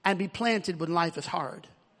and be planted when life is hard.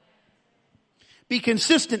 Be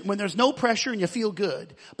consistent when there's no pressure and you feel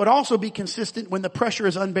good, but also be consistent when the pressure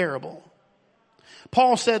is unbearable.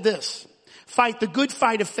 Paul said this, fight the good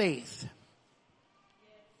fight of faith.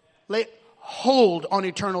 Lay hold on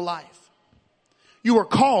eternal life. You are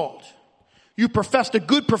called. You professed a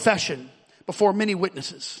good profession before many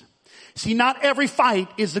witnesses. See, not every fight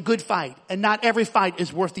is the good fight, and not every fight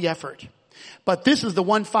is worth the effort. But this is the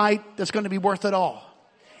one fight that's going to be worth it all.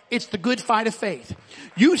 It's the good fight of faith.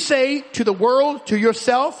 You say to the world, to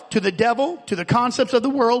yourself, to the devil, to the concepts of the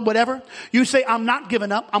world, whatever, you say, I'm not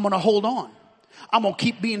giving up. I'm going to hold on. I'm going to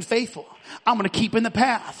keep being faithful. I'm going to keep in the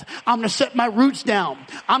path. I'm going to set my roots down.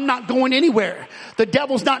 I'm not going anywhere. The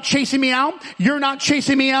devil's not chasing me out. You're not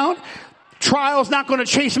chasing me out. Trial's not going to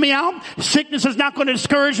chase me out. Sickness is not going to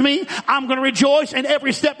discourage me. I'm going to rejoice in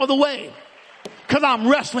every step of the way. Because I'm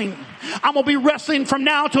wrestling. I'm going to be wrestling from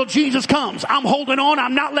now till Jesus comes. I'm holding on.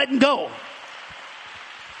 I'm not letting go.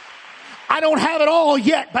 I don't have it all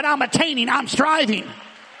yet, but I'm attaining. I'm striving.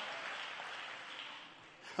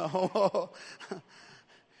 Oh,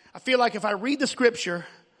 I feel like if I read the scripture,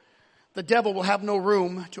 the devil will have no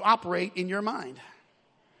room to operate in your mind.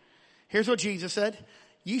 Here's what Jesus said.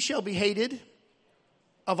 Ye shall be hated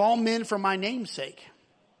of all men for my name's sake.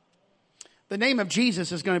 The name of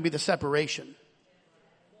Jesus is going to be the separation.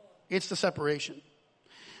 It's the separation.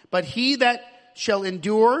 But he that shall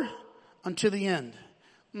endure unto the end.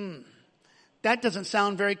 That doesn't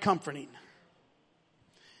sound very comforting.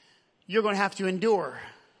 You're going to have to endure.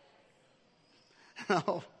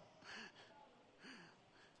 Oh.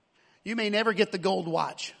 You may never get the gold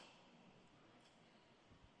watch.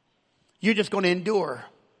 You're just going to endure.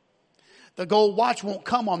 The gold watch won't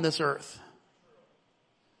come on this earth.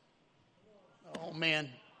 Oh man.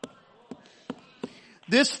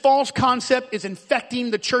 This false concept is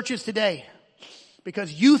infecting the churches today.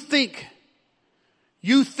 Because you think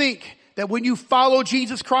that when you follow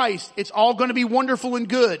Jesus Christ, it's all going to be wonderful and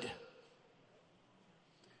good.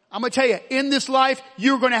 I'm going to tell you, in this life,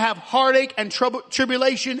 you're going to have heartache and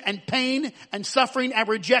tribulation and pain and suffering and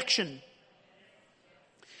rejection.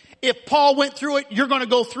 If Paul went through it, you're going to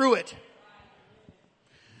go through it.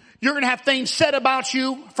 You're going to have things said about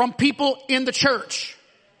you from people in the church.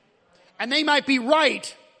 And they might be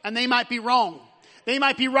right and they might be wrong. They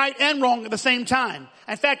might be right and wrong at the same time.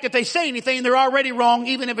 In fact, if they say anything, they're already wrong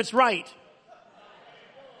even if it's right.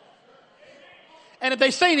 And if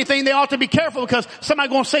they say anything, they ought to be careful because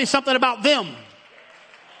somebody's going to say something about them.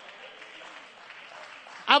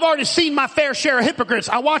 I've already seen my fair share of hypocrites.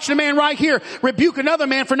 I watched a man right here rebuke another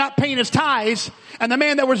man for not paying his tithes, and the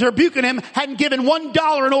man that was rebuking him hadn't given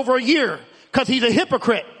 $1 in over a year because he's a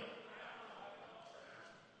hypocrite.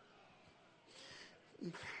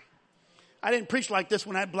 I didn't preach like this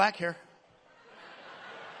when I had black hair.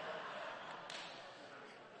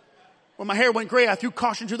 When my hair went gray, I threw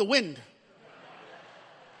caution to the wind.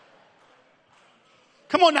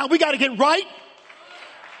 Come on now, we got to get right.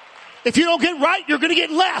 If you don't get right, you're going to get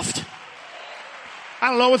left. I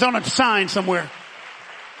don't know, it's on a sign somewhere.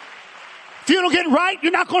 If you don't get right,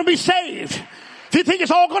 you're not going to be saved. If you think it's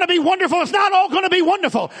all going to be wonderful, it's not all going to be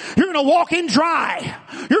wonderful. You're going to walk in dry.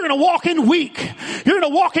 You're going to walk in weak. You're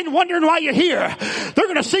going to walk in wondering why you're here. They're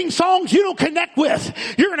going to sing songs you don't connect with.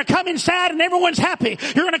 You're going to come in sad and everyone's happy.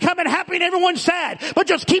 You're going to come in happy and everyone's sad. But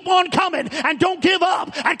just keep on coming and don't give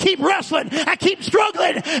up and keep wrestling and keep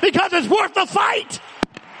struggling because it's worth the fight.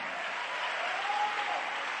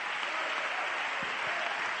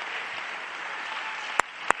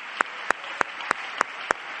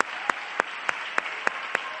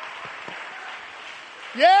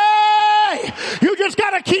 Yay! You just got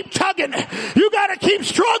to keep tugging. You got to keep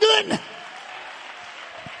struggling.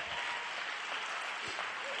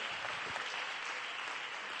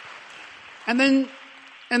 And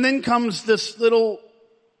then comes this little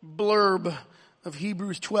blurb of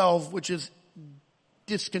Hebrews 12, which is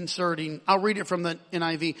disconcerting. I'll read it from the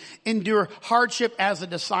NIV. Endure hardship as a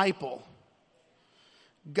disciple.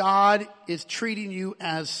 God is treating you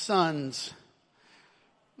as sons.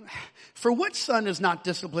 For what son is not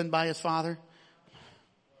disciplined by his father?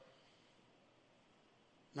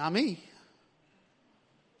 Not me.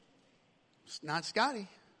 It's not Scotty.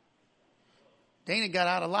 Dana got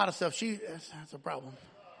out a lot of stuff. That's a problem.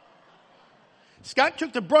 Scott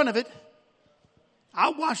took the brunt of it. I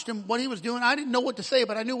watched him, what he was doing. I didn't know what to say,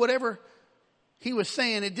 but I knew whatever he was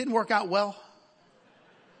saying, it didn't work out well.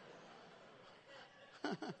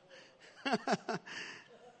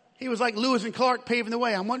 He was like Lewis and Clark paving the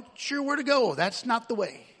way. I'm not sure where to go. That's not the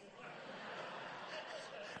way.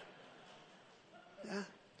 Yeah.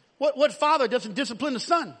 What father doesn't discipline the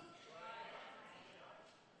son?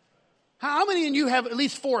 How many of you have at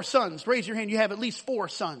least 4 sons? Raise your hand. You have at least 4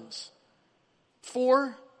 sons.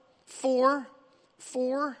 4?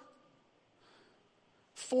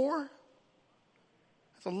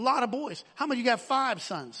 That's a lot of boys. How many of you got 5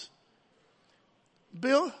 sons?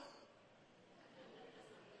 Bill?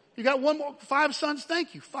 You got one more? 5 sons?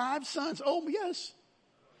 Thank you. 5 sons. Oh, yes.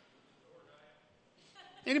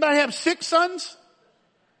 Anybody have 6 sons?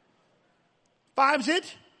 5's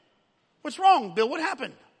it? What's wrong, Bill? What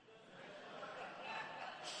happened?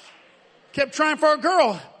 Kept trying for a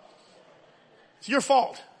girl. It's your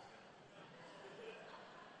fault.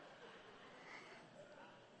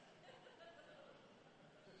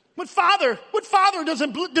 What father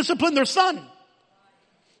doesn't discipline their son?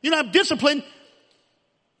 You don't have discipline.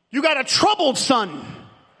 You got a troubled son.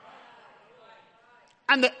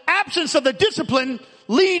 And the absence of the discipline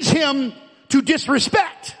leads him to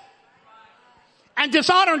disrespect. And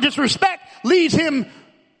dishonor and disrespect leads him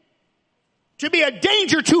to be a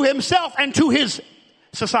danger to himself and to his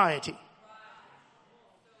society.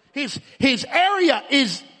 His area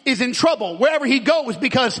is in trouble wherever he goes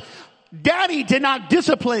because daddy did not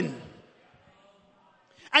discipline.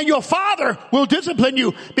 And your father will discipline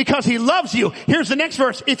you because he loves you. Here's the next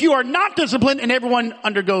verse. If you are not disciplined, and everyone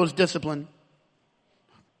undergoes discipline,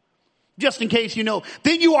 just in case you know,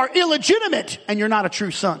 then you are illegitimate and you're not a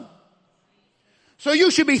true son. So you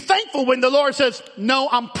should be thankful when the Lord says, no,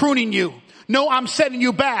 I'm pruning you. No, I'm setting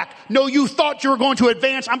you back. No, you thought you were going to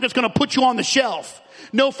advance. I'm just going to put you on the shelf.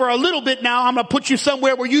 No, for a little bit now, I'm going to put you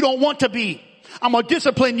somewhere where you don't want to be. I'm going to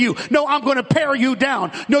discipline you. No, I'm going to pare you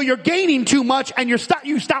down. No, you're gaining too much and you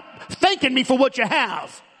stop thanking me for what you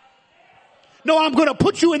have. No, I'm going to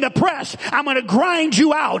put you in the press. I'm going to grind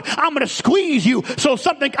you out. I'm going to squeeze you. I'm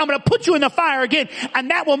going to put you in the fire again.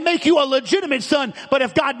 And that will make you a legitimate son. But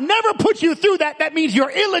if God never puts you through that, that means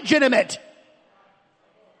you're illegitimate.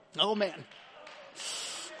 Oh man.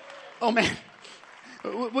 Oh man.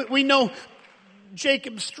 We know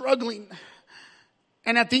Jacob's struggling.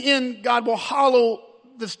 And at the end, God will hollow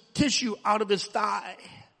this tissue out of his thigh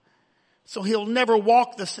So he'll never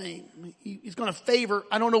walk the same. He's going to favor,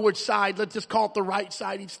 I don't know which side, let's just call it the right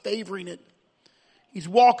side. He's favoring it. He's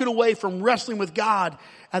walking away from wrestling with God,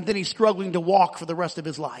 and then he's struggling to walk for the rest of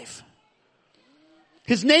his life.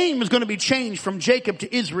 His name is going to be changed from Jacob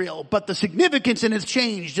to Israel, but the significance in his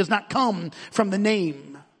change does not come from the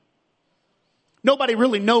name. Nobody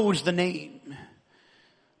really knows the name,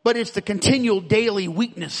 but it's the continual daily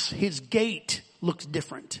weakness. His gait looks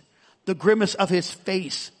different. The grimace of his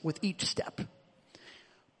face with each step.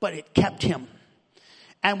 But it kept him.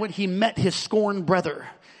 And when he met his scorned brother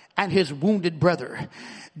and his wounded brother,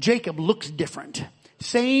 Jacob looks different.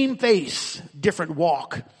 Same face, different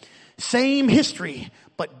walk. Same history,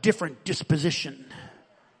 but different disposition.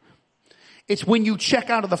 It's when you check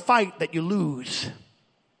out of the fight that you lose.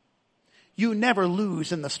 You never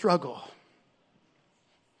lose in the struggle.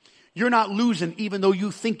 You're not losing even though you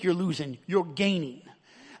think you're losing. You're gaining.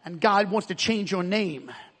 And God wants to change your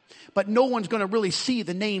name. But no one's going to really see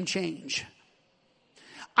the name change.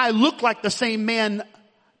 I look like the same man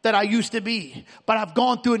that I used to be. But I've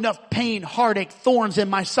gone through enough pain, heartache, thorns in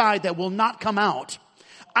my side that will not come out.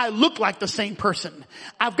 I look like the same person.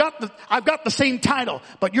 I've got the same title.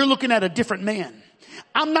 But you're looking at a different man.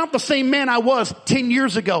 I'm not the same man I was 10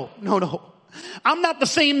 years ago. No. I'm not the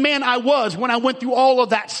same man I was when I went through all of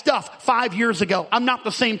that stuff 5 years ago. I'm not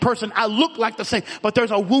the same person. I look like the same, but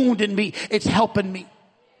there's a wound in me. It's helping me.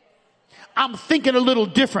 I'm thinking a little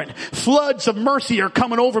different. Floods of mercy are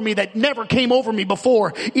coming over me that never came over me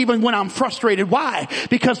before, even when I'm frustrated. Why?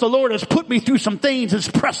 Because the Lord has put me through some things, has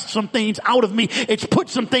pressed some things out of me. It's put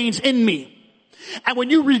some things in me. And when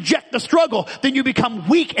you reject the struggle, then you become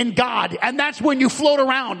weak in God. And that's when you float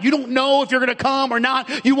around. You don't know if you're going to come or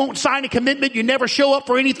not. You won't sign a commitment. You never show up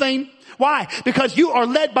for anything. Why? Because you are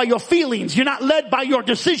led by your feelings. You're not led by your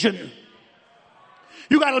decision.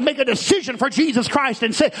 You got to make a decision for Jesus Christ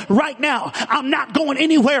and say, right now, I'm not going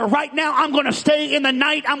anywhere. Right now, I'm going to stay in the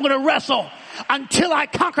night. I'm going to wrestle until I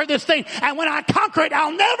conquer this thing. And when I conquer it,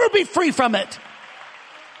 I'll never be free from it.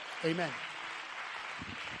 Amen.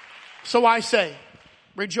 So I say,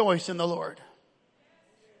 rejoice in the Lord.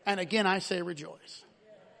 And again, I say rejoice.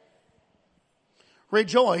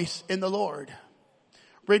 Rejoice in the Lord.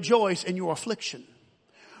 Rejoice in your affliction.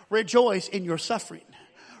 Rejoice in your suffering.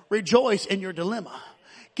 Rejoice in your dilemma.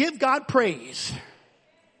 Give God praise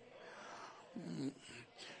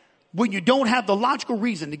when you don't have the logical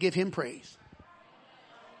reason to give him praise.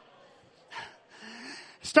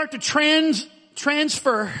 Start to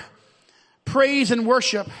transfer praise and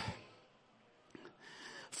worship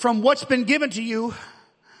from what's been given to you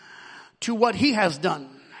to what he has done.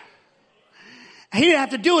 He didn't have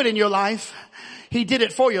to do it in your life. He did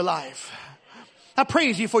it for your life. I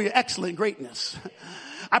praise you for your excellent greatness.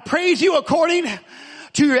 I praise you according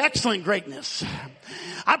to your excellent greatness.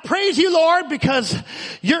 I praise you, Lord, because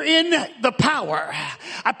you're in the power.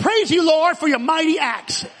 I praise you, Lord, for your mighty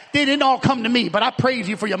acts. They didn't all come to me, but I praise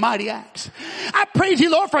you for your mighty acts. I praise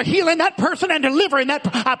you, Lord, for healing that person and delivering that.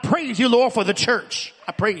 I praise you, Lord, for the church.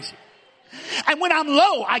 I praise you. And when I'm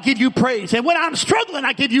low, I give you praise. And when I'm struggling,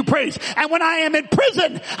 I give you praise. And when I am in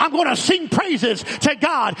prison, I'm going to sing praises to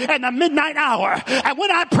God in the midnight hour. And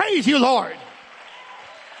when I praise you, Lord,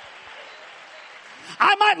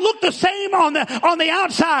 I might look the same on the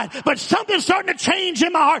outside, but something's starting to change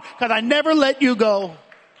in my heart because I never let you go.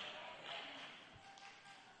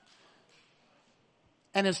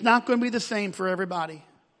 And it's not going to be the same for everybody.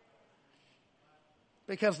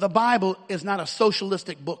 Because the Bible is not a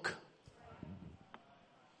socialistic book.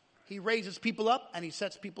 He raises people up and he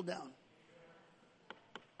sets people down.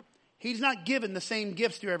 He's not given the same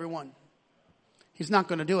gifts to everyone. He's not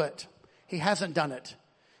going to do it. He hasn't done it.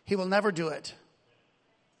 He will never do it.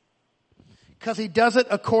 Because he does it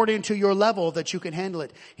according to your level that you can handle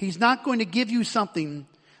it. He's not going to give you something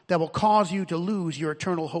that will cause you to lose your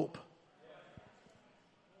eternal hope.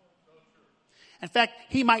 In fact,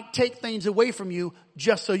 he might take things away from you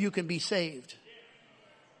just so you can be saved.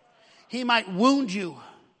 He might wound you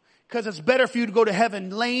because it's better for you to go to heaven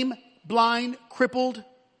lame, blind, crippled,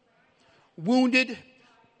 wounded,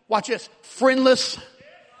 watch this, friendless,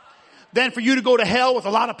 than for you to go to hell with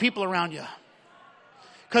a lot of people around you.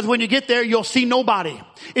 Because when you get there, you'll see nobody.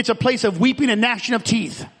 It's a place of weeping and gnashing of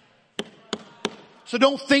teeth. So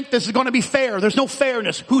don't think this is going to be fair. There's no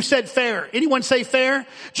fairness. Who said fair? Anyone say fair?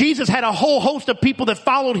 Jesus had a whole host of people that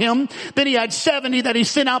followed him. Then he had 70 that he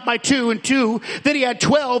sent out by 2 and 2. Then he had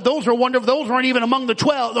 12. Those were wonderful. Those weren't even among the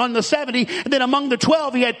 12, on the 70. And then among the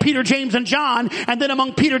 12, he had Peter, James, and John. And then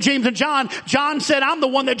among Peter, James, and John, John said, I'm the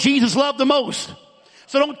one that Jesus loved the most.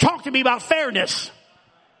 So don't talk to me about fairness.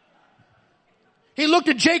 He looked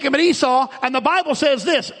at Jacob and Esau, and the Bible says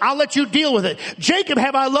this, I'll let you deal with it. Jacob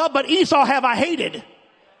have I loved, but Esau have I hated.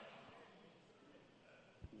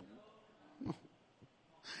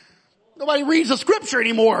 Nobody reads the scripture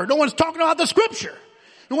anymore. No one's talking about the scripture.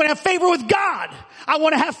 You want to have favor with God. I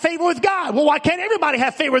want to have favor with God. Well, why can't everybody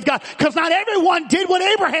have favor with God? Because not everyone did what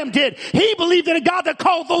Abraham did. He believed in a God that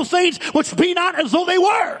called those things which be not as though they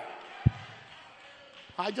were.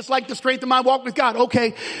 I just like to strengthen my walk with God.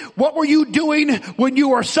 Okay, what were you doing when you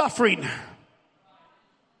were suffering?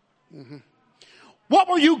 Mm-hmm. What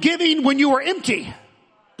were you giving when you were empty?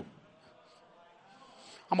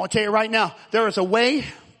 I'm going to tell you right now, there is a way.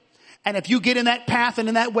 And if you get in that path and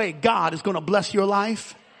in that way, God is going to bless your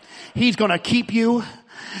life. He's going to keep you.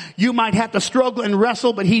 You might have to struggle and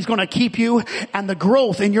wrestle, but He's going to keep you. And the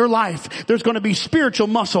growth in your life, there's going to be spiritual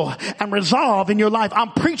muscle and resolve in your life.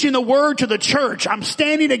 I'm preaching the word to the church. I'm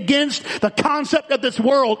standing against the concept of this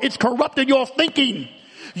world. It's corrupted your thinking.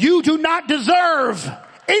 You do not deserve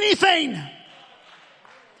anything.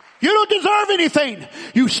 You don't deserve anything.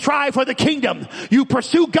 You strive for the kingdom. You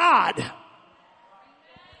pursue God.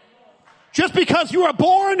 Just because you were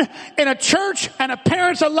born in a church and a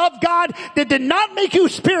parents that love God, that did not make you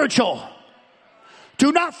spiritual.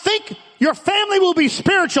 Do not think your family will be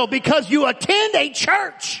spiritual because you attend a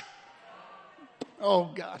church. Oh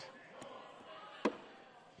God.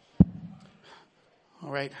 All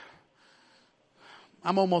right.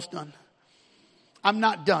 I'm almost done. I'm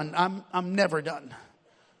not done. I'm never done.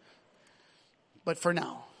 But for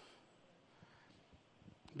now,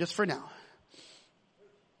 just for now,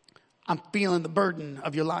 I'm feeling the burden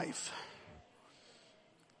of your life.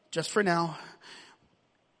 Just for now,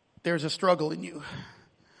 there's a struggle in you.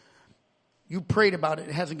 You prayed about it.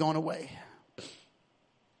 It hasn't gone away.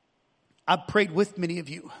 I've prayed with many of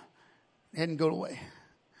you. It hadn't gone away.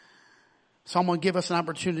 So I'm going to give us an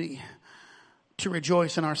opportunity to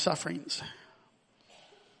rejoice in our sufferings,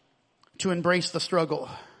 to embrace the struggle,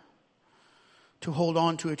 to hold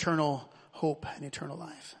on to eternal hope and eternal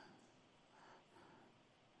life.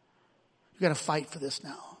 You got to fight for this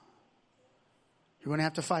now. You're going to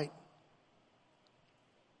have to fight.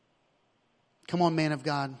 Come on, man of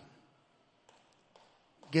God.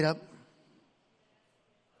 Get up.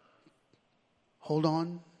 Hold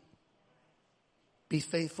on. Be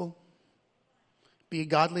faithful. Be a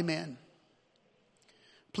godly man.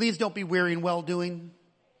 Please don't be weary in well-doing.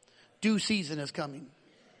 Due season is coming.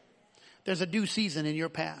 There's a due season in your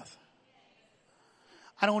path.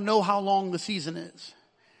 I don't know how long the season is.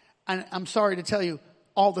 And I'm sorry to tell you,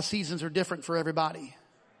 all the seasons are different for everybody.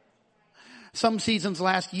 Some seasons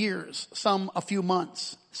last years, some a few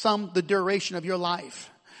months, some the duration of your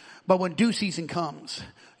life. But when due season comes,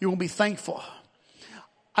 you're going to be thankful.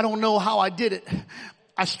 I don't know how I did it.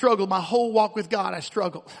 I struggled my whole walk with God. I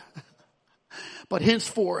struggled. But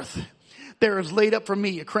henceforth, there is laid up for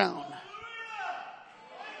me a crown.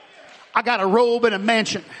 I got a robe and a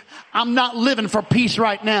mansion. I'm not living for peace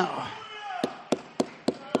right now.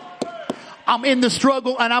 I'm in the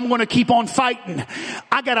struggle and I'm going to keep on fighting.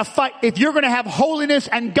 I got to fight. If you're going to have holiness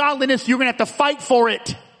and godliness, you're going to have to fight for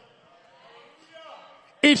it.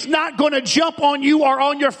 It's not going to jump on you or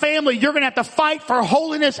on your family. You're going to have to fight for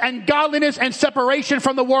holiness and godliness and separation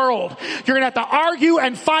from the world. You're going to have to argue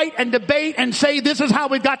and fight and debate and say this is how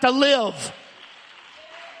we've got to live.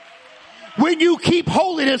 When you keep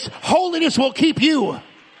holiness, holiness will keep you.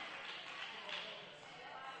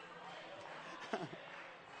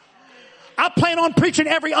 I plan on preaching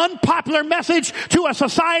every unpopular message to a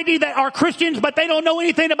society that are Christians, but they don't know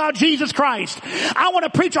anything about Jesus Christ. I want to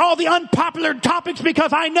preach all the unpopular topics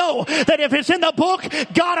because I know that if it's in the book,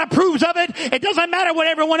 God approves of it. It doesn't matter what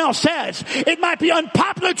everyone else says. It might be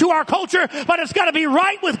unpopular to our culture, but it's got to be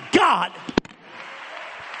right with God.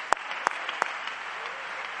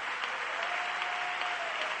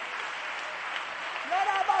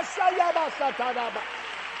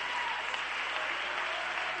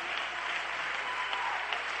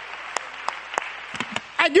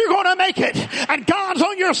 And you're going to make it. And God's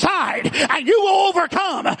on your side. And you will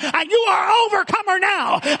overcome. And you are overcomer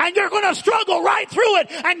now. And you're going to struggle right through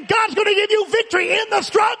it. And God's going to give you victory in the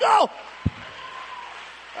struggle.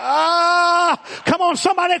 Come on,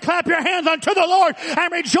 somebody clap your hands unto the Lord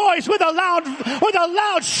and rejoice with a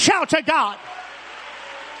loud shout to God.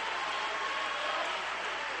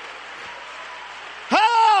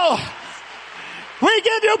 Oh, we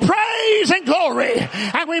give you praise and glory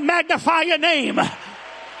and we magnify your name.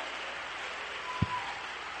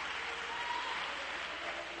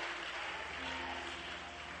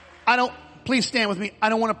 Please stand with me. I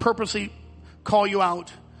don't want to purposely call you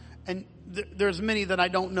out. And there's many that I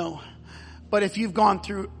don't know. But if you've gone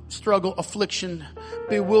through struggle, affliction,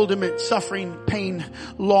 bewilderment, suffering, pain,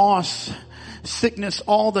 loss, sickness,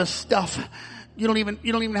 all this stuff, you don't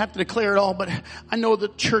even have to declare it all, but I know the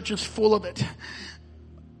church is full of it.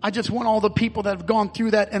 I just want all the people that have gone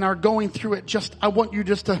through that and are going through it, I want you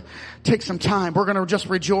just to take some time. We're going to just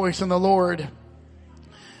rejoice in the Lord.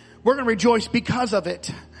 We're going to rejoice because of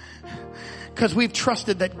it. Because we've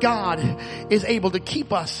trusted that God is able to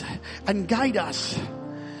keep us and guide us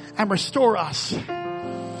and restore us.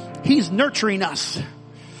 He's nurturing us.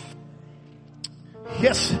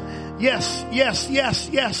 Yes, yes, yes, yes,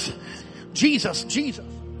 yes. Jesus, Jesus.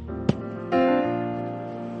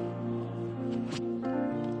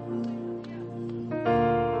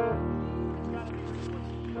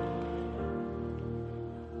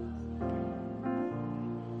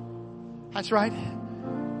 That's right.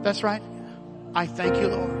 That's right. I thank you,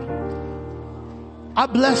 Lord. I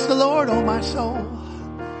bless the Lord, oh my soul.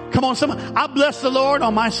 Come on, someone. I bless the Lord, oh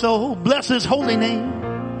my soul. Bless his holy name.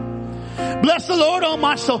 Bless the Lord, oh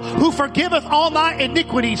my soul, who forgiveth all thy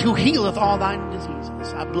iniquities, who healeth all thy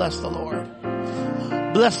diseases. I bless the Lord.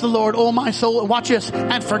 Bless the Lord, oh my soul. Watch this.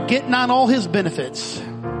 And forget not all his benefits.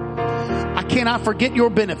 I cannot forget your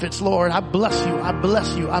benefits, Lord. I bless you. I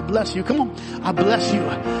bless you. I bless you. Come on. I bless you.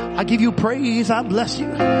 I give you praise. I bless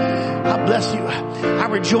you. I bless you. I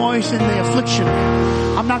rejoice in the affliction.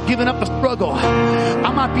 I'm not giving up the struggle.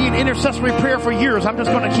 I might be in intercessory prayer for years. I'm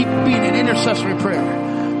just going to keep being in intercessory prayer.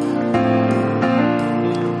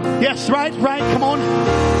 Yes, right. Come on.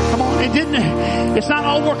 It's not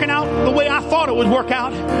all working out the way I thought it would work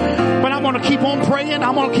out. But I'm going to keep on praying.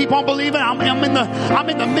 I'm going to keep on believing. I'm in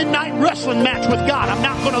the midnight wrestling match with God. I'm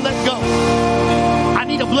not going to let go. I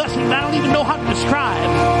need a blessing that I don't even know how to describe.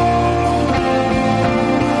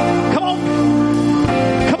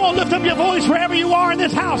 Come on, lift up your voice wherever you are in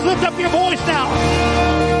this house. Lift up your voice now.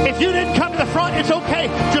 If you didn't come to the front, it's okay.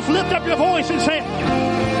 Just lift up your voice and say,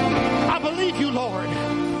 I believe you, Lord.